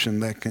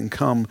appreciation that can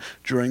come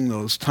during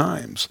those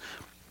times.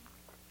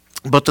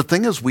 But the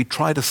thing is, we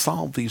try to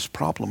solve these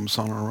problems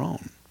on our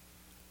own.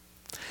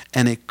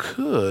 And it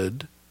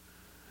could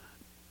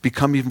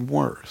become even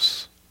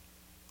worse,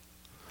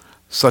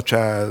 such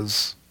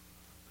as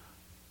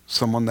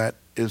someone that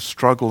is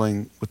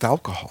struggling with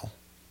alcohol.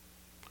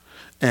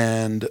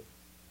 And,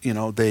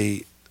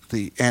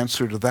 the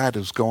answer to that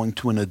is going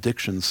to an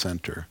addiction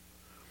center,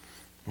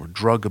 or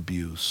drug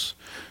abuse,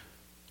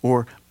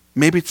 or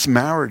maybe it's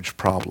marriage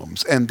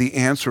problems, and the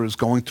answer is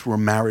going through a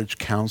marriage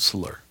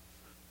counselor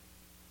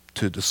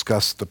to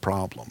discuss the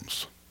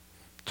problems,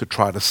 to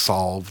try to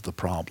solve the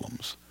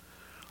problems.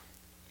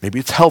 Maybe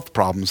it's health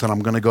problems, and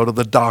I'm going to go to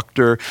the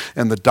doctor,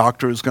 and the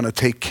doctor is going to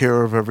take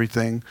care of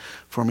everything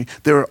for me.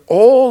 There are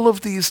all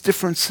of these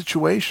different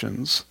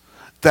situations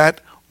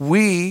that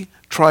we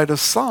try to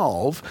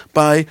solve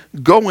by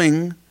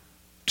going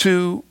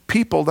to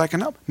people that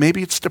can help.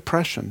 Maybe it's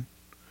depression.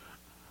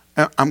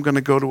 I'm going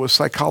to go to a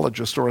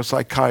psychologist or a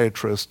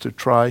psychiatrist to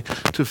try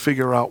to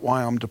figure out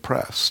why I'm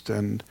depressed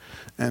and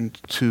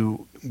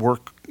to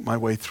work my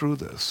way through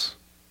this.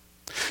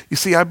 You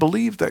see, I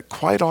believe that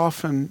quite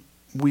often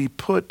we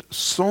put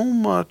so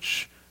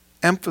much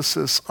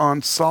emphasis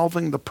on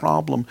solving the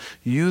problem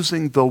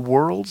using the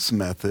world's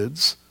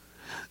methods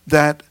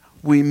that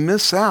we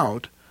miss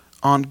out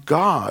on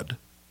God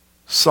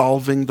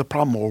solving the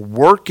problem or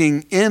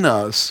working in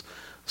us.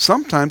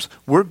 Sometimes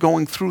we're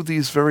going through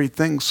these very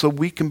things so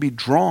we can be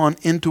drawn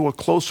into a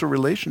closer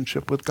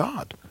relationship with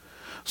God.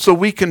 so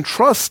we can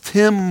trust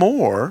him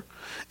more,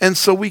 and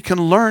so we can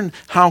learn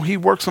how he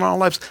works in our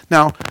lives.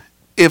 Now,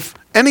 if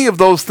any of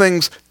those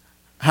things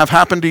have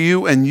happened to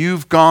you and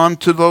you've gone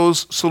to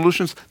those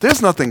solutions,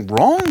 there's nothing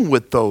wrong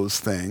with those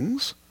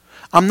things.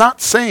 I'm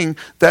not saying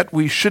that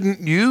we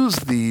shouldn't use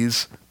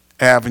these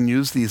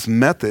avenues, these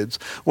methods.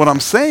 What I'm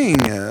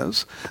saying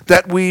is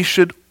that we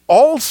should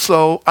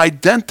also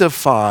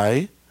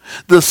identify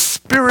the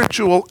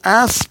spiritual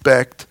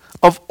aspect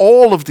of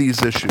all of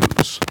these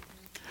issues.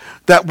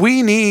 That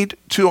we need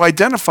to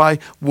identify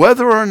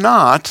whether or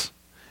not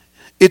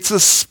it's a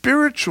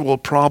spiritual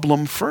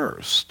problem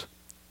first.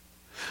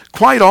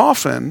 Quite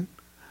often,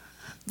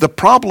 the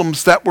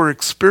problems that we're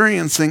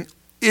experiencing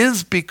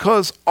is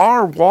because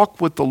our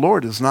walk with the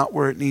Lord is not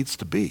where it needs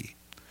to be.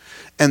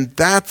 And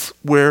that's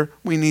where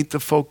we need to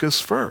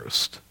focus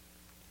first.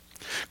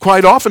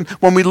 Quite often,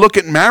 when we look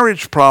at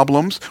marriage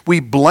problems, we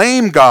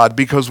blame God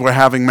because we're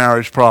having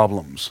marriage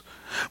problems.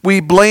 We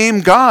blame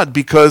God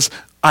because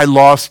I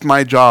lost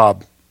my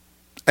job.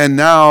 And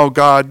now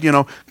God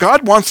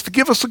wants to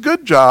give us a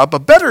good job, a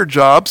better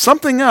job,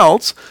 something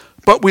else,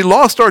 but we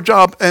lost our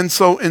job. And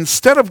so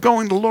instead of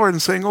going to the Lord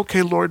and saying,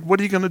 okay, Lord, what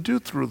are you going to do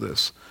through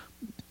this?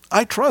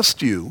 I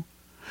trust you.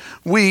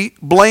 We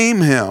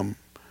blame him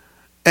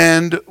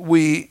and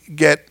we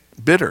get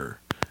bitter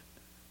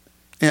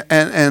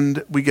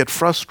and we get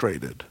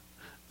frustrated.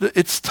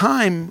 It's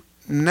time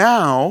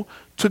now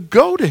to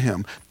go to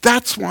him.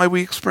 That's why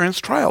we experience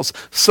trials,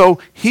 so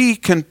he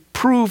can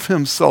prove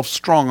himself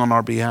strong on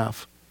our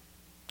behalf.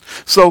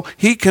 So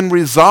he can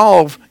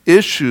resolve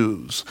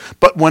issues.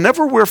 But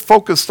whenever we're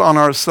focused on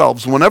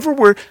ourselves, whenever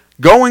we're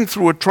going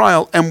through a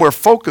trial and we're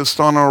focused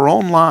on our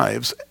own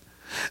lives,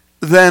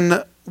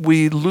 then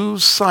we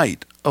lose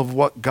sight of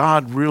what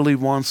God really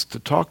wants to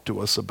talk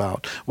to us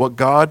about, what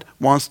God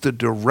wants to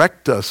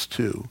direct us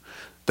to,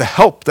 the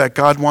help that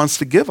God wants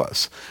to give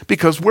us,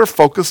 because we're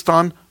focused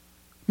on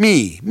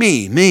me.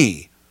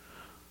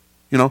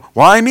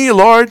 Why me,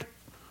 Lord?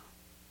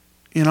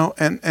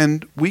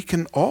 And we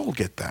can all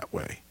get that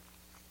way.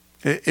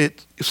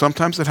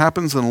 Sometimes it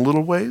happens in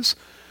little ways,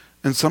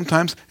 and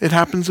sometimes it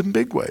happens in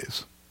big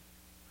ways.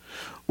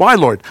 Why,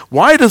 Lord?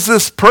 Why does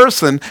this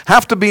person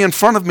have to be in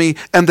front of me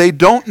and they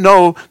don't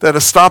know that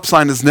a stop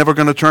sign is never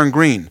going to turn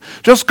green?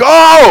 Just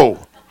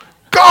go!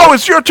 Go,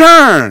 it's your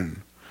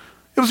turn.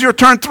 It was your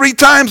turn 3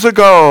 times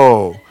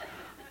ago.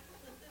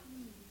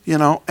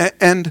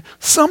 And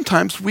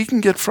sometimes we can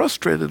get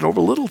frustrated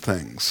over little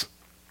things.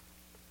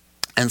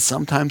 And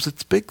sometimes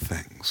it's big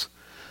things.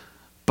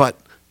 But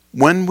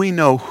when we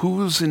know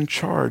who's in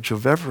charge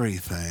of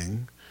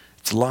everything,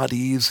 it's a lot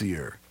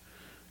easier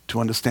to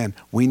understand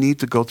we need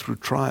to go through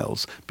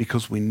trials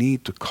because we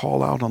need to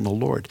call out on the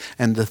Lord.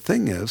 And the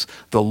thing is,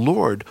 the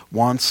Lord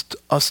wants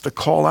us to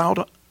call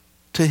out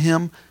to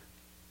him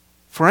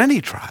for any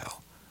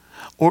trial,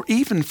 or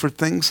even for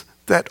things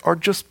that are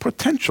just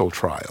potential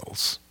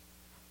trials.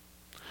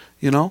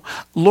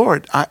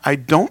 Lord, I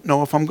don't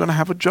know if I'm going to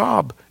have a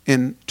job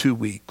in 2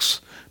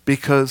 weeks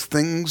because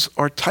things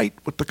are tight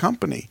with the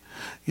company.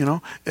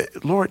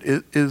 Lord,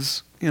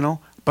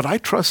 but I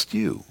trust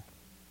you.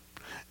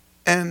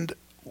 And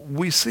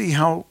we see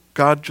how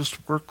God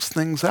just works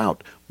things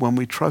out when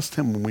we trust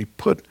him, when we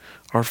put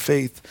our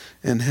faith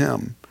in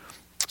him.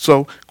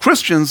 So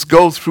Christians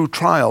go through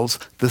trials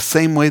the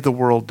same way the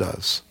world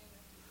does.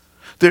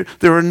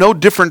 There are no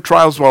different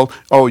trials. Well,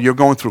 you're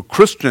going through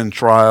Christian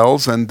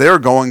trials and they're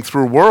going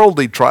through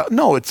worldly trials.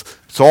 No,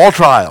 it's all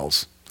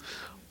trials.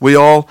 We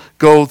all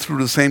go through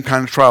the same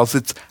kind of trials.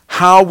 It's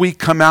how we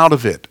come out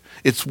of it.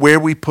 It's where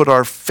we put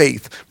our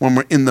faith when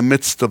we're in the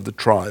midst of the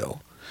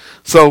trial.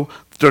 So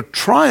the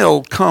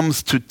trial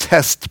comes to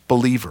test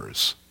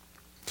believers.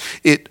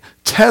 It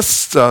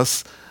tests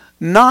us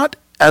not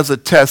as a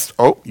test,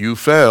 you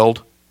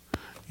failed.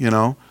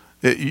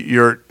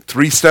 You're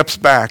 3 steps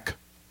back.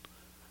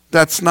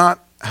 That's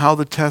not how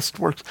the test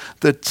works.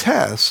 The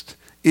test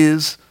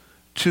is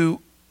to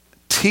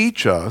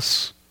teach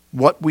us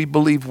what we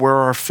believe, where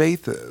our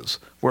faith is,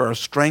 where our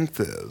strength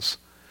is.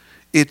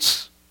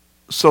 It's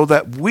so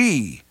that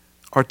we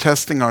are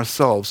testing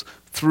ourselves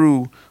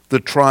through the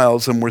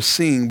trials and we're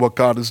seeing what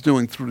God is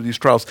doing through these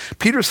trials.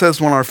 Peter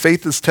says when our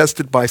faith is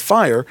tested by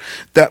fire,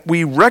 that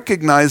we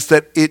recognize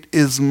that it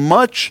is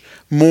much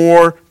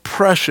more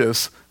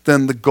precious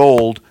than the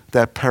gold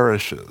that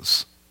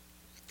perishes.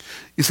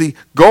 You see,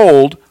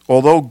 gold,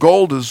 although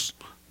gold is,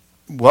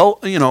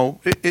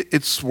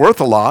 it's worth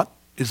a lot,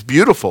 it's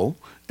beautiful,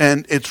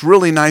 and it's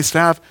really nice to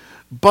have,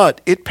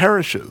 but it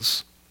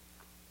perishes.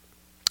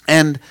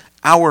 And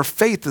our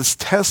faith is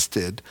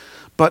tested,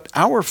 but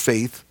our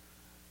faith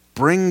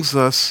brings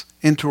us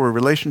into a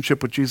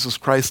relationship with Jesus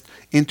Christ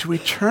into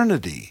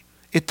eternity.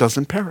 It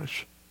doesn't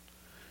perish.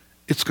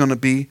 It's going to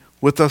be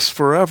with us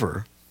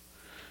forever.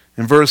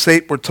 In verse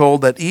 8, we're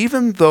told that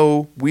even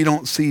though we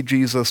don't see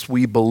Jesus,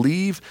 we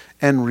believe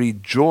and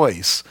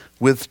rejoice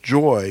with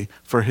joy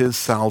for his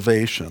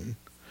salvation.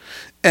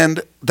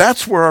 And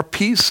that's where our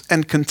peace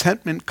and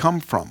contentment come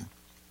from.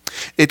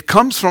 It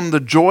comes from the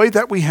joy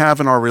that we have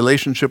in our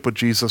relationship with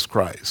Jesus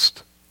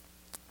Christ.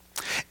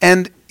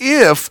 And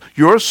if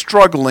you're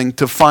struggling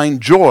to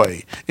find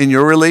joy in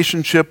your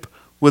relationship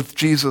with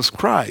Jesus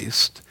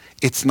Christ,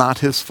 it's not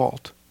his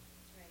fault.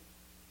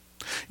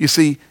 You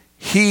see,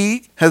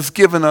 he has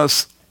given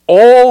us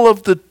all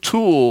of the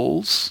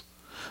tools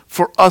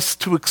for us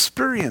to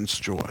experience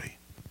joy.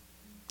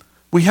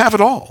 We have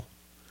it all.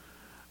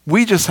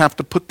 We just have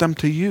to put them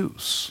to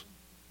use.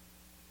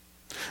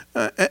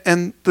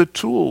 And the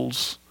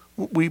tools,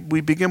 we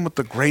begin with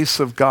the grace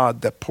of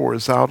God that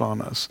pours out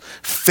on us,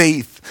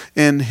 faith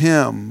in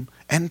him,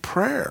 and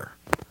prayer.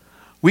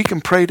 We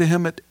can pray to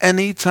him at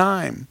any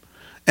time.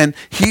 And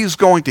he's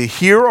going to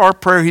hear our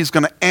prayer. He's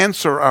going to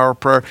answer our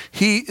prayer.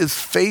 He is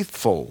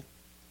faithful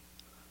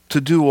to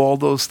do all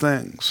those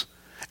things.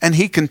 And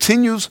he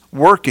continues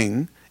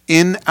working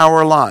in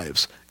our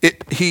lives.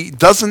 He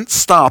doesn't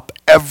stop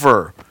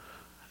ever.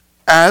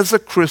 As a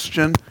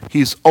Christian,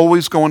 he's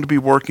always going to be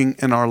working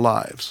in our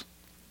lives.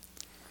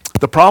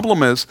 The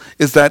problem is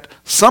that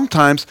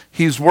sometimes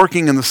he's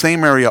working in the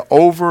same area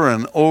over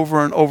and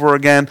over and over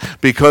again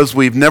because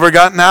we've never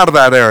gotten out of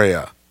that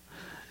area.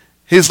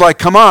 He's like,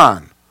 come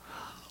on,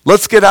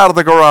 let's get out of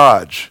the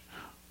garage.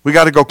 We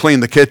got to go clean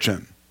the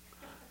kitchen.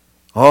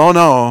 Oh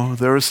no,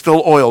 there are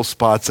still oil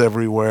spots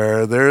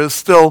everywhere.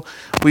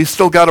 We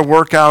still got to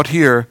work out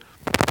here.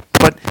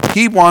 But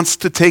he wants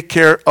to take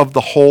care of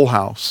the whole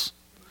house.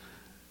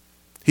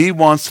 He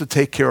wants to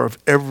take care of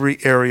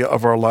every area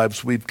of our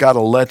lives. We've got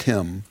to let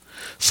him.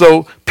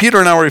 So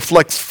Peter now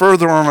reflects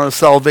further on our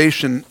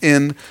salvation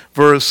in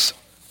verse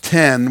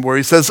 10, where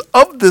he says,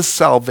 of this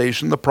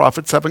salvation the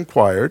prophets have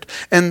inquired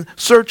and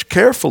searched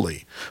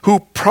carefully,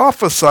 who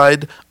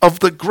prophesied of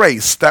the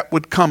grace that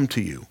would come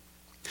to you.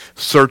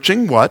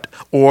 Searching what,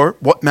 or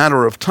what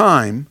matter of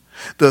time,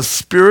 the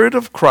Spirit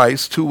of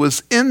Christ who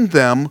was in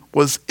them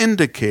was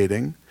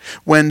indicating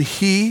when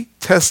he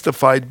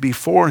testified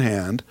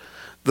beforehand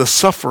the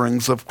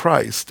sufferings of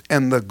Christ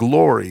and the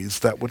glories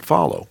that would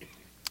follow.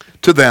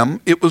 To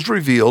them it was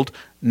revealed,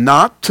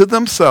 not to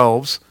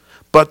themselves,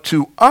 but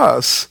to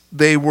us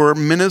they were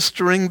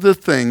ministering the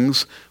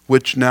things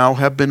which now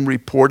have been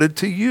reported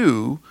to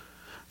you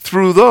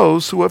through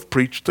those who have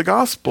preached the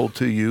gospel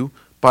to you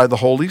by the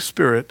Holy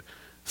Spirit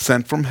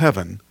sent from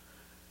heaven,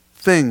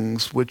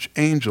 things which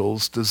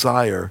angels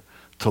desire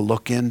to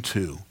look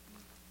into.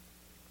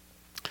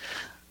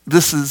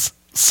 This is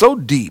so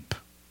deep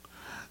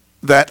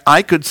that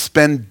I could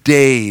spend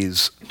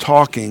days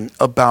talking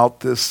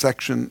about this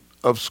section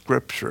of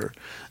Scripture.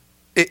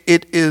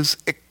 It is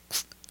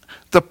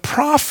the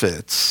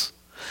prophets,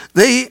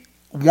 they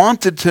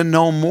wanted to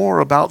know more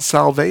about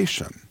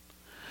salvation.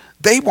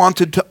 They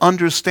wanted to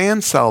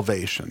understand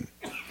salvation.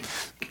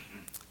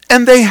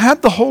 And they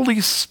had the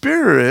Holy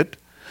Spirit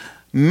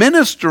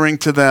ministering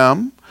to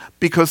them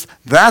because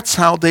that's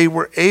how they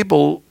were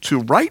able to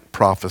write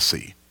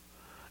prophecy.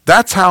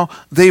 That's how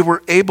they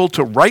were able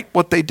to write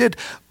what they did.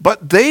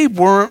 But they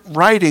weren't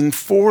writing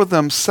for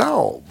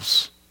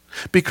themselves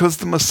because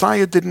the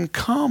Messiah didn't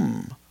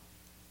come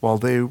while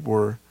they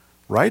were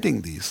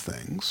writing these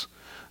things.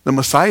 The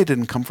Messiah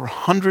didn't come for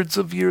hundreds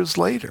of years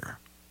later.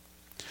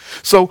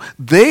 So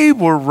they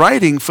were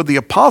writing for the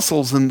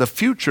apostles in the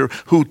future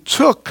who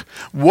took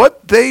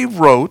what they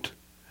wrote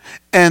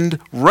and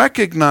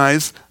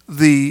recognized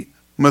the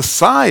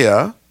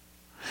Messiah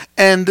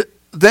and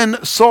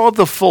then saw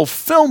the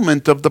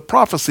fulfillment of the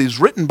prophecies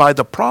written by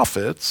the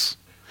prophets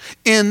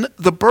in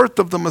the birth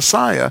of the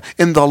Messiah,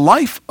 in the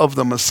life of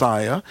the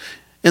Messiah,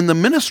 in the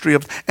ministry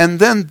of, and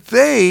then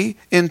they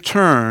in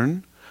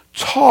turn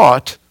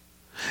taught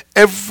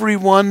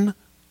everyone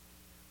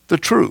the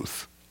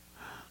truth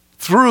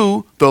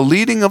through the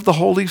leading of the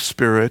Holy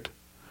Spirit,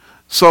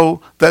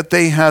 so that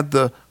they had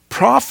the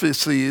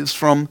prophecies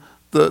from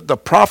the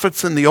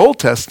prophets in the Old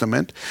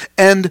Testament,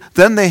 and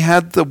then they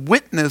had the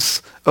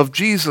witness of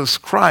Jesus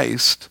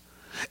Christ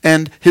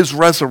and his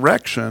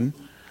resurrection.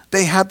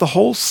 They had the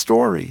whole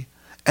story,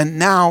 and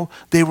now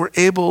they were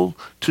able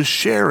to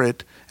share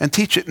it and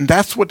teach it. And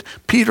that's what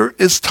Peter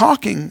is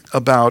talking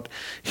about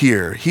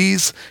here.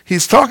 He's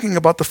talking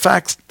about the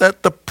facts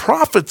that the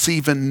prophets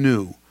even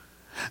knew,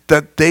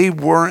 that they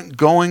weren't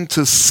going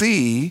to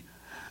see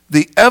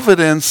the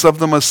evidence of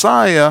the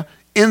Messiah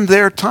in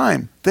their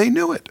time. They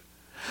knew it.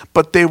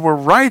 But they were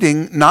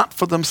writing not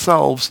for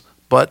themselves,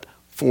 but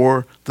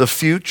for the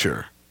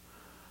future.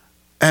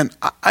 And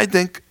I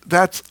think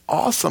that's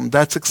awesome.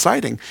 That's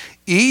exciting.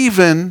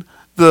 Even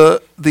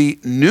the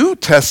New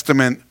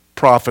Testament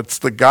prophets,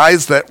 the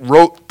guys that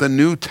wrote the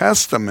New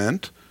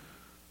Testament,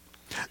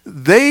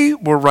 they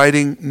were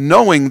writing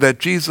knowing that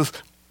Jesus...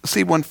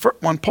 See, when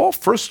Paul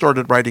first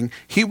started writing,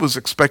 he was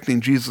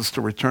expecting Jesus to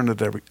return at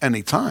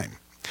any time.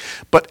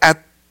 But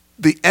at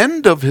the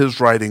end of his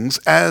writings,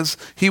 as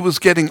he was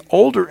getting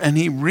older and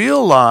he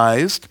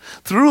realized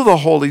through the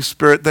Holy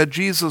Spirit that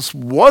Jesus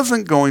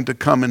wasn't going to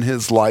come in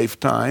his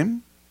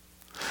lifetime,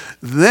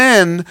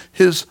 then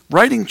his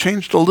writing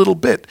changed a little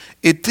bit.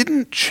 It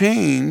didn't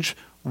change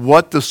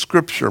what the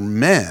Scripture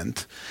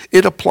meant.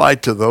 It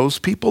applied to those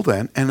people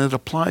then, and it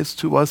applies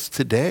to us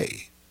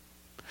today.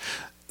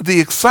 the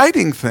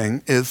exciting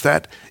thing is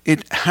that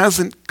it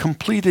hasn't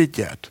completed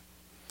yet.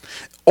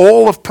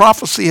 All of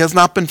prophecy has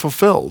not been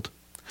fulfilled,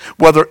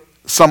 whether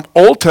some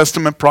Old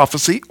Testament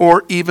prophecy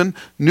or even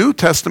New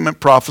Testament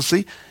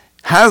prophecy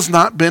has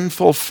not been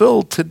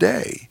fulfilled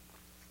today.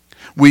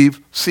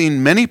 We've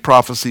seen many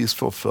prophecies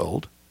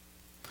fulfilled,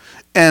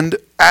 and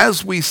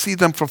as we see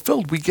them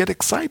fulfilled, we get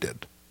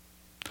excited.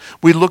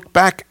 We look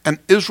back at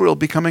Israel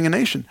becoming a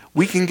nation.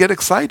 We can get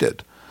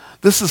excited.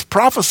 This is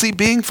prophecy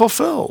being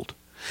fulfilled.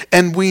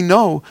 And we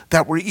know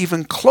that we're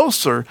even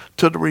closer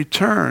to the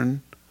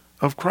return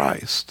of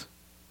Christ.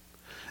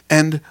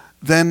 And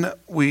then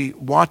we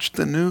watch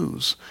the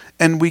news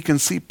and we can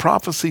see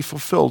prophecy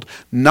fulfilled.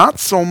 Not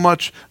so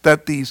much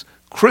that these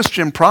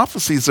Christian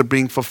prophecies are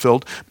being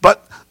fulfilled,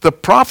 but the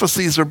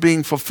prophecies are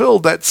being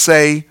fulfilled that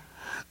say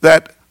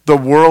that the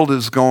world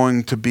is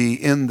going to be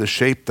in the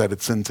shape that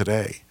it's in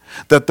today.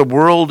 That the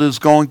world is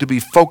going to be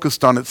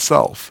focused on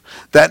itself.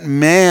 That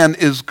man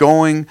is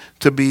going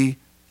to be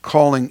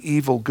calling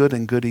evil good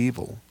and good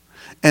evil.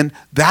 And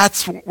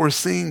that's what we're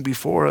seeing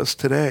before us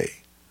today.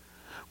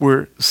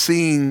 We're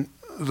seeing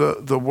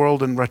the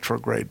world in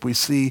retrograde. We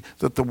see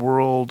that the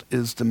world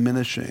is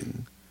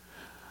diminishing.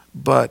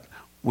 But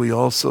we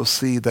also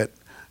see that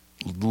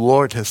the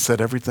Lord has set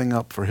everything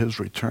up for his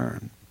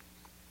return.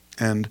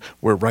 And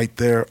we're right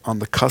there on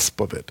the cusp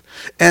of it.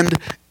 And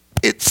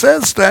it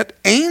says that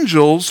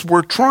angels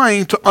were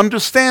trying to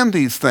understand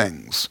these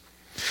things.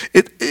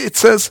 It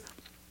says,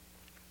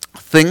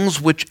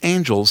 things which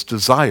angels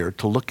desire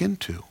to look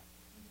into.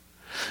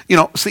 You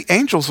know, see,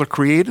 angels are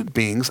created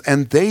beings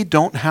and they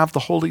don't have the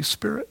Holy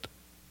Spirit.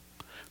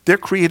 They're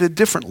created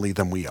differently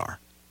than we are.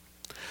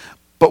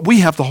 But we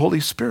have the Holy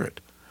Spirit.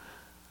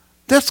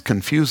 That's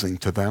confusing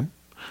to them.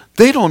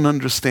 They don't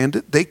understand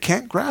it. They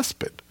can't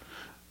grasp it.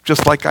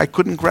 Just like I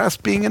couldn't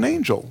grasp being an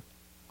angel.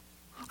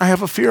 I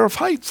have a fear of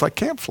heights. I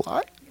can't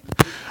fly.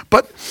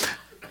 But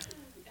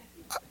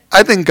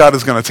I think God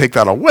is going to take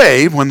that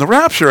away when the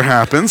rapture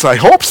happens. I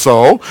hope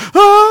so.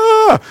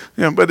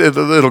 But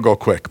it'll go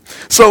quick.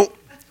 So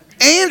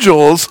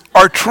angels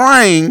are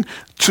trying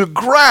to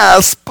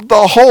grasp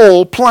the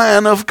whole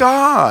plan of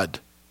God.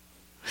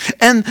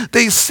 And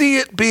they see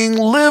it being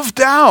lived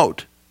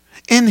out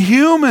in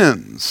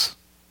humans.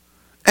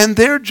 And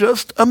they're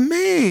just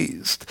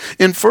amazed.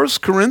 In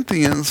 1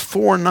 Corinthians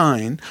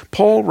 4:9,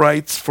 Paul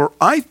writes, "For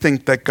I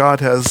think that God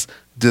has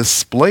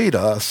displayed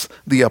us,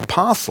 the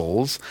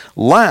apostles,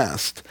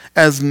 last,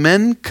 as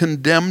men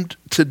condemned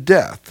to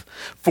death.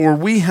 For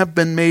we have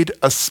been made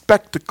a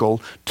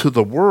spectacle to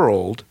the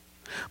world,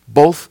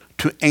 both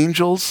to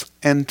angels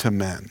and to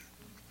men."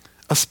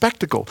 A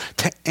spectacle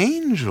to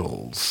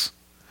angels.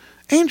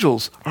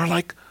 Angels are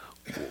like,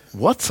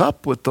 what's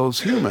up with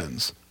those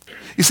humans?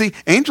 You see,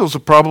 angels are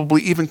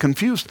probably even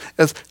confused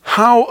as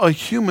how a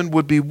human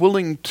would be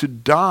willing to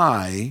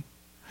die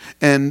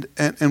and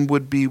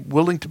would be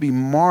willing to be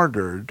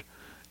martyred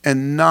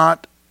and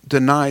not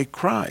deny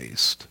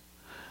Christ.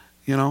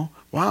 You know,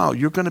 wow,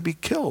 you're going to be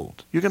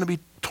killed. You're going to be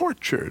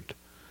tortured.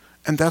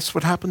 And that's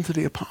what happened to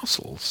the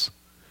apostles.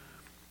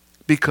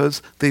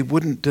 Because they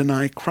wouldn't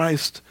deny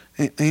Christ.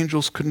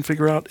 Angels couldn't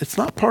figure out. It's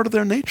not part of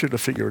their nature to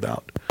figure it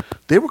out.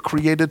 They were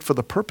created for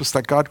the purpose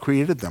that God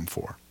created them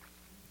for.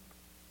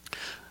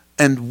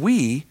 And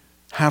we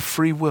have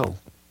free will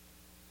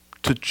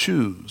to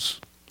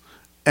choose.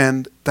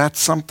 And that's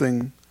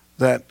something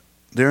that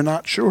they're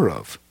not sure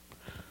of.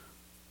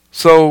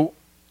 So,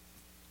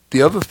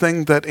 the other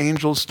thing that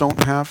angels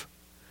don't have,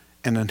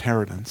 an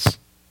inheritance.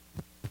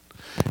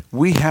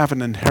 We have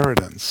an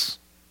inheritance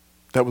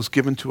that was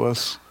given to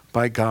us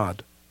by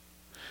God.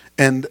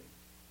 And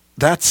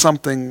that's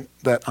something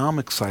that I'm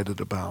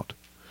excited about.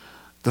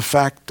 The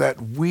fact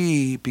that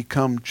we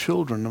become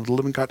children of the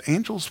living God.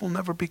 Angels will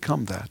never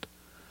become that.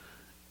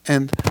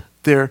 And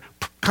they're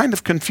kind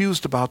of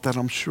confused about that,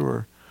 I'm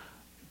sure.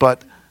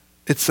 But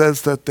it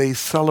says that they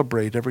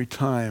celebrate every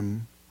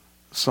time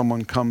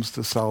someone comes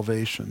to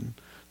salvation,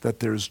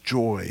 that there's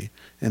joy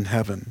in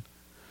heaven.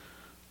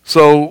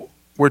 So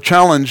we're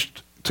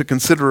challenged to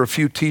consider a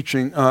few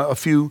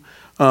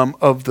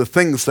of the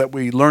things that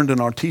we learned in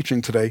our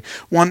teaching today.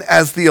 One,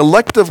 as the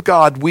elect of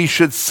God, we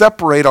should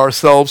separate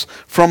ourselves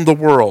from the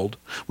world.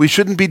 We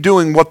shouldn't be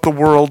doing what the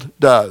world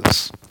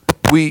does.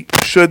 We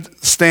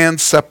should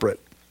stand separate.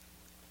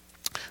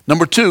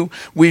 Number two,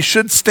 we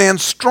should stand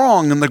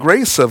strong in the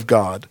grace of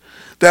God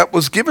that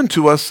was given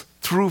to us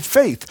through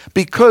faith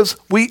because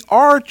we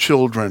are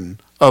children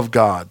of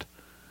God.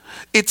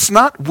 It's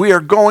not we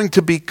are going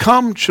to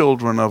become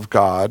children of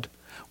God.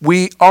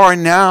 We are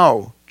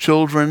now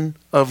children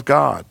of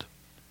God.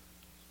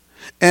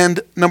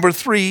 And number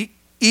three,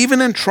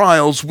 even in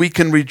trials, we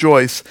can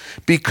rejoice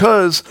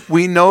because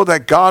we know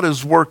that God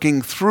is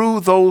working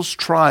through those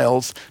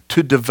trials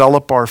to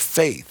develop our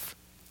faith.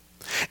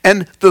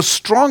 And the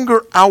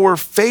stronger our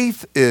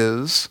faith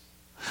is,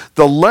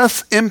 the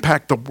less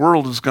impact the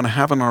world is going to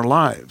have in our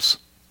lives.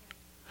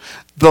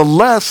 The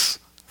less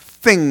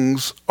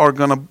things are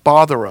going to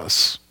bother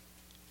us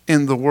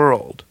in the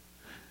world.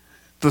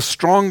 The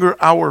stronger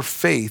our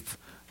faith,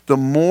 the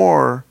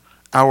more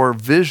our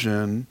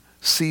vision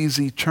sees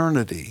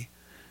eternity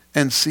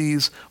and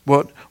sees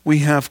what we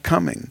have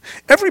coming.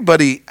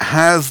 Everybody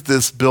has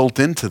this built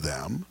into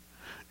them.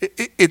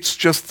 It's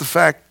just the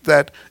fact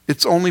that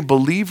it's only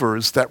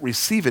believers that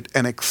receive it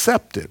and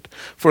accept it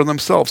for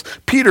themselves.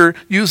 Peter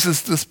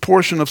uses this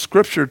portion of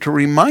Scripture to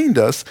remind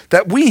us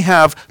that we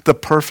have the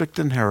perfect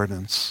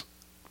inheritance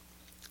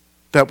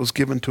that was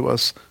given to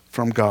us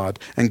from God.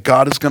 And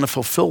God is going to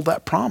fulfill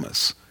that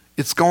promise.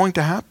 It's going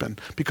to happen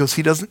because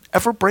he doesn't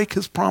ever break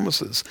his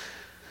promises.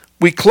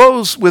 We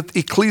close with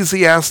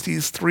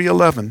Ecclesiastes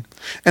 3:11,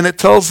 and it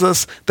tells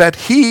us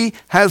that he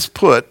has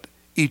put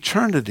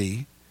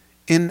eternity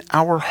in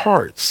our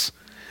hearts,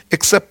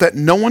 except that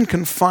no one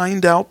can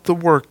find out the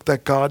work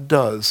that God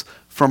does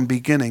from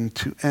beginning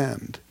to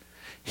end.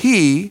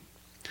 He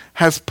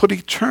has put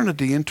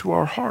eternity into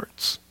our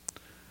hearts.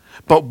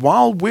 But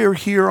while we're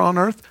here on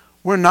earth,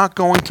 we're not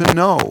going to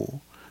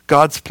know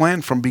God's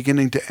plan from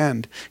beginning to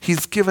end.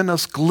 He's given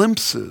us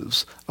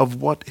glimpses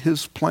of what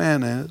his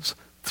plan is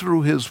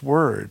through his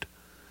word.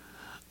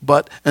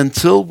 But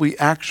until we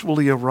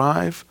actually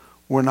arrive,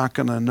 we're not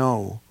going to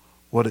know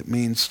what it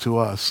means to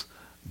us.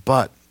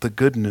 But the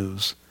good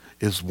news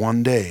is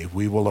one day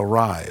we will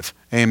arrive.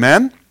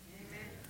 Amen?